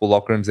multiple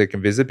locker rooms they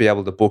can visit, be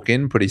able to book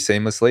in pretty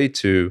seamlessly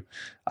to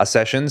a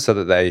session, so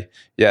that they,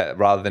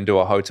 rather than do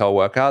a hotel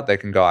workout, they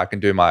can go, I can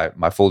do my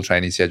full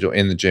training schedule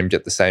in the gym,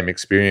 get the same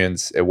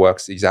experience. It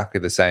works exactly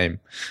the same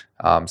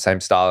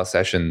style of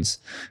sessions.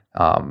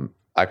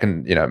 I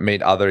can,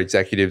 meet other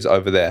executives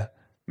over there,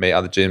 meet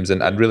other gyms,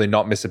 and really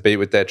not miss a beat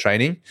with their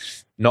training.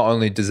 Not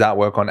only does that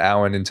work on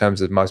our end in terms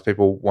of most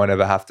people won't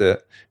ever have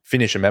to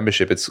finish a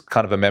membership. It's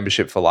kind of a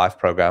membership for life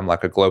program,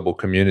 like a global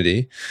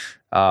community.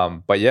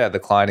 But the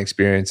client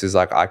experience is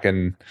like I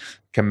can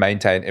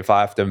maintain. If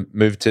I have to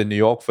move to New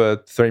York for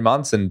 3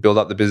 months and build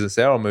up the business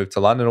there, or move to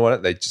London or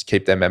whatever, they just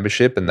keep their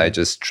membership and they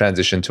just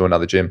transition to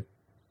another gym.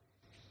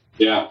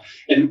 Yeah.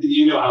 And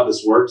you know how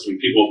this works. When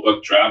people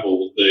book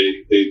travel,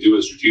 they do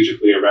it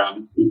strategically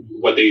around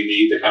what they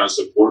need to kind of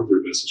support their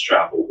business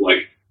travel.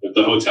 Like if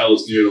the hotel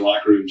is near the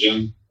locker room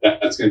gym,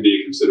 that's going to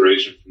be a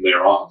consideration from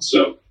there on.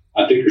 So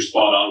I think you're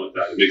spot on with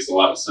that. It makes a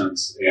lot of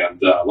sense.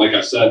 And like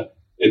I said,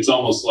 it's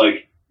almost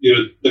like,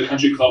 the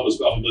country club was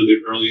probably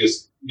the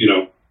earliest,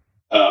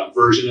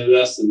 version of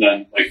this. And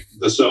then like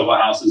the Soho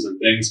houses and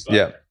things.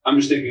 But I'm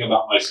just thinking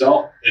about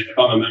myself. If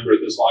I'm a member at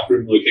this locker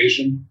room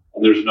location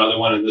and there's another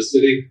one in this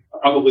city, I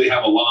probably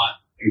have a lot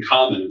in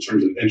common in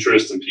terms of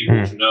interest and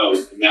people to know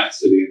in that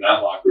city, in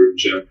that locker room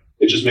gym.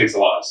 It just makes a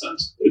lot of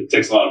sense. It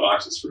ticks a lot of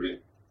boxes for me.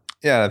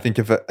 Yeah, I think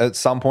if at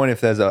some point,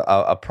 if there's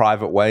a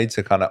private way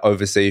to kind of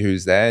oversee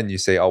who's there, and you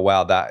see, oh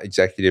wow, that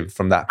executive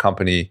from that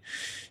company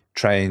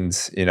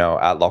trains,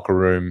 at locker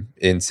room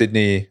in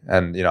Sydney,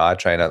 and I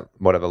train at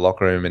whatever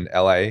locker room in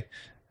LA,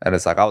 and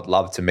it's like I would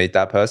love to meet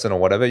that person or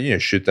whatever.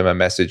 Shoot them a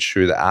message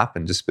through the app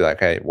and just be like,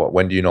 hey,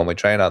 when do you normally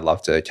train? I'd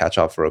love to catch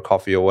up for a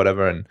coffee or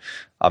whatever, and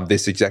I'm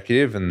this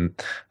executive, and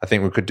I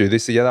think we could do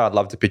this together. I'd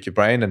love to pick your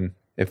brain, and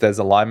if there's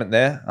alignment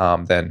there,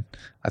 then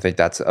I think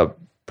that's a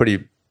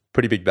pretty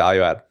big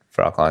value add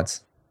for our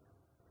clients.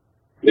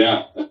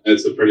 Yeah,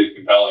 it's a pretty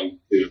compelling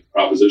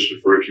proposition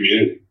for a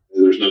community.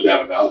 There's no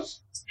doubt about it.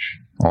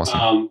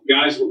 Awesome.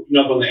 Guys, we're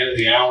coming up on the end of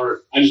the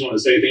hour. I just want to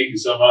say thank you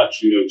so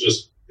much.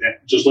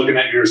 Just looking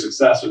at your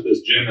success with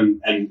this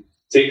gym and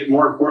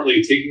more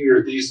importantly, taking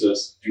your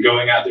thesis and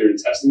going out there and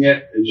testing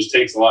it, it just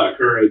takes a lot of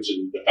courage.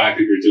 And the fact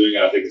that you're doing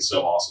it, I think is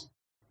so awesome.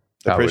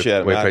 Appreciate it,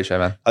 man. We appreciate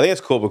it, man. I think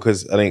it's cool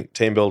because I think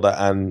Team Builder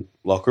and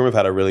Locker Room have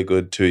had a really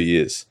good 2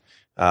 years.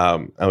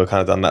 And we've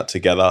kind of done that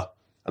together.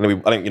 And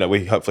I think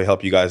we hopefully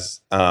help you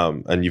guys,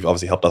 and you've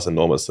obviously helped us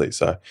enormously.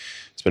 So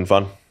it's been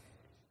fun.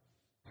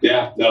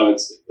 Yeah, no,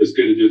 it's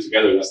good to do it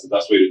together. That's the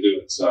best way to do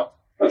it. So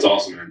that's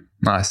awesome, man.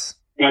 Nice.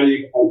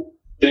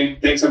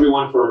 Thanks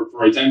everyone for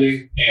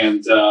attending,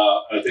 and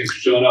thanks for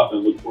showing up,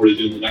 and look forward to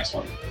doing the next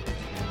one.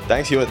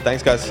 Thanks, Hewitt.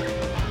 Thanks, guys.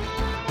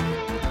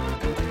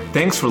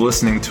 Thanks for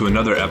listening to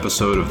another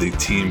episode of the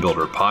Team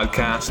Builder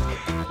Podcast.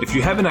 If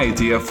you have an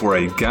idea for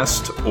a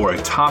guest or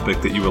a topic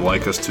that you would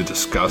like us to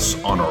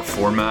discuss on our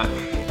format,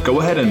 go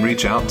ahead and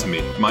reach out to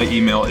me. My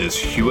email is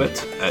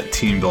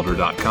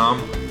hewitt@teambuilder.com.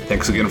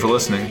 Thanks again for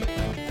listening.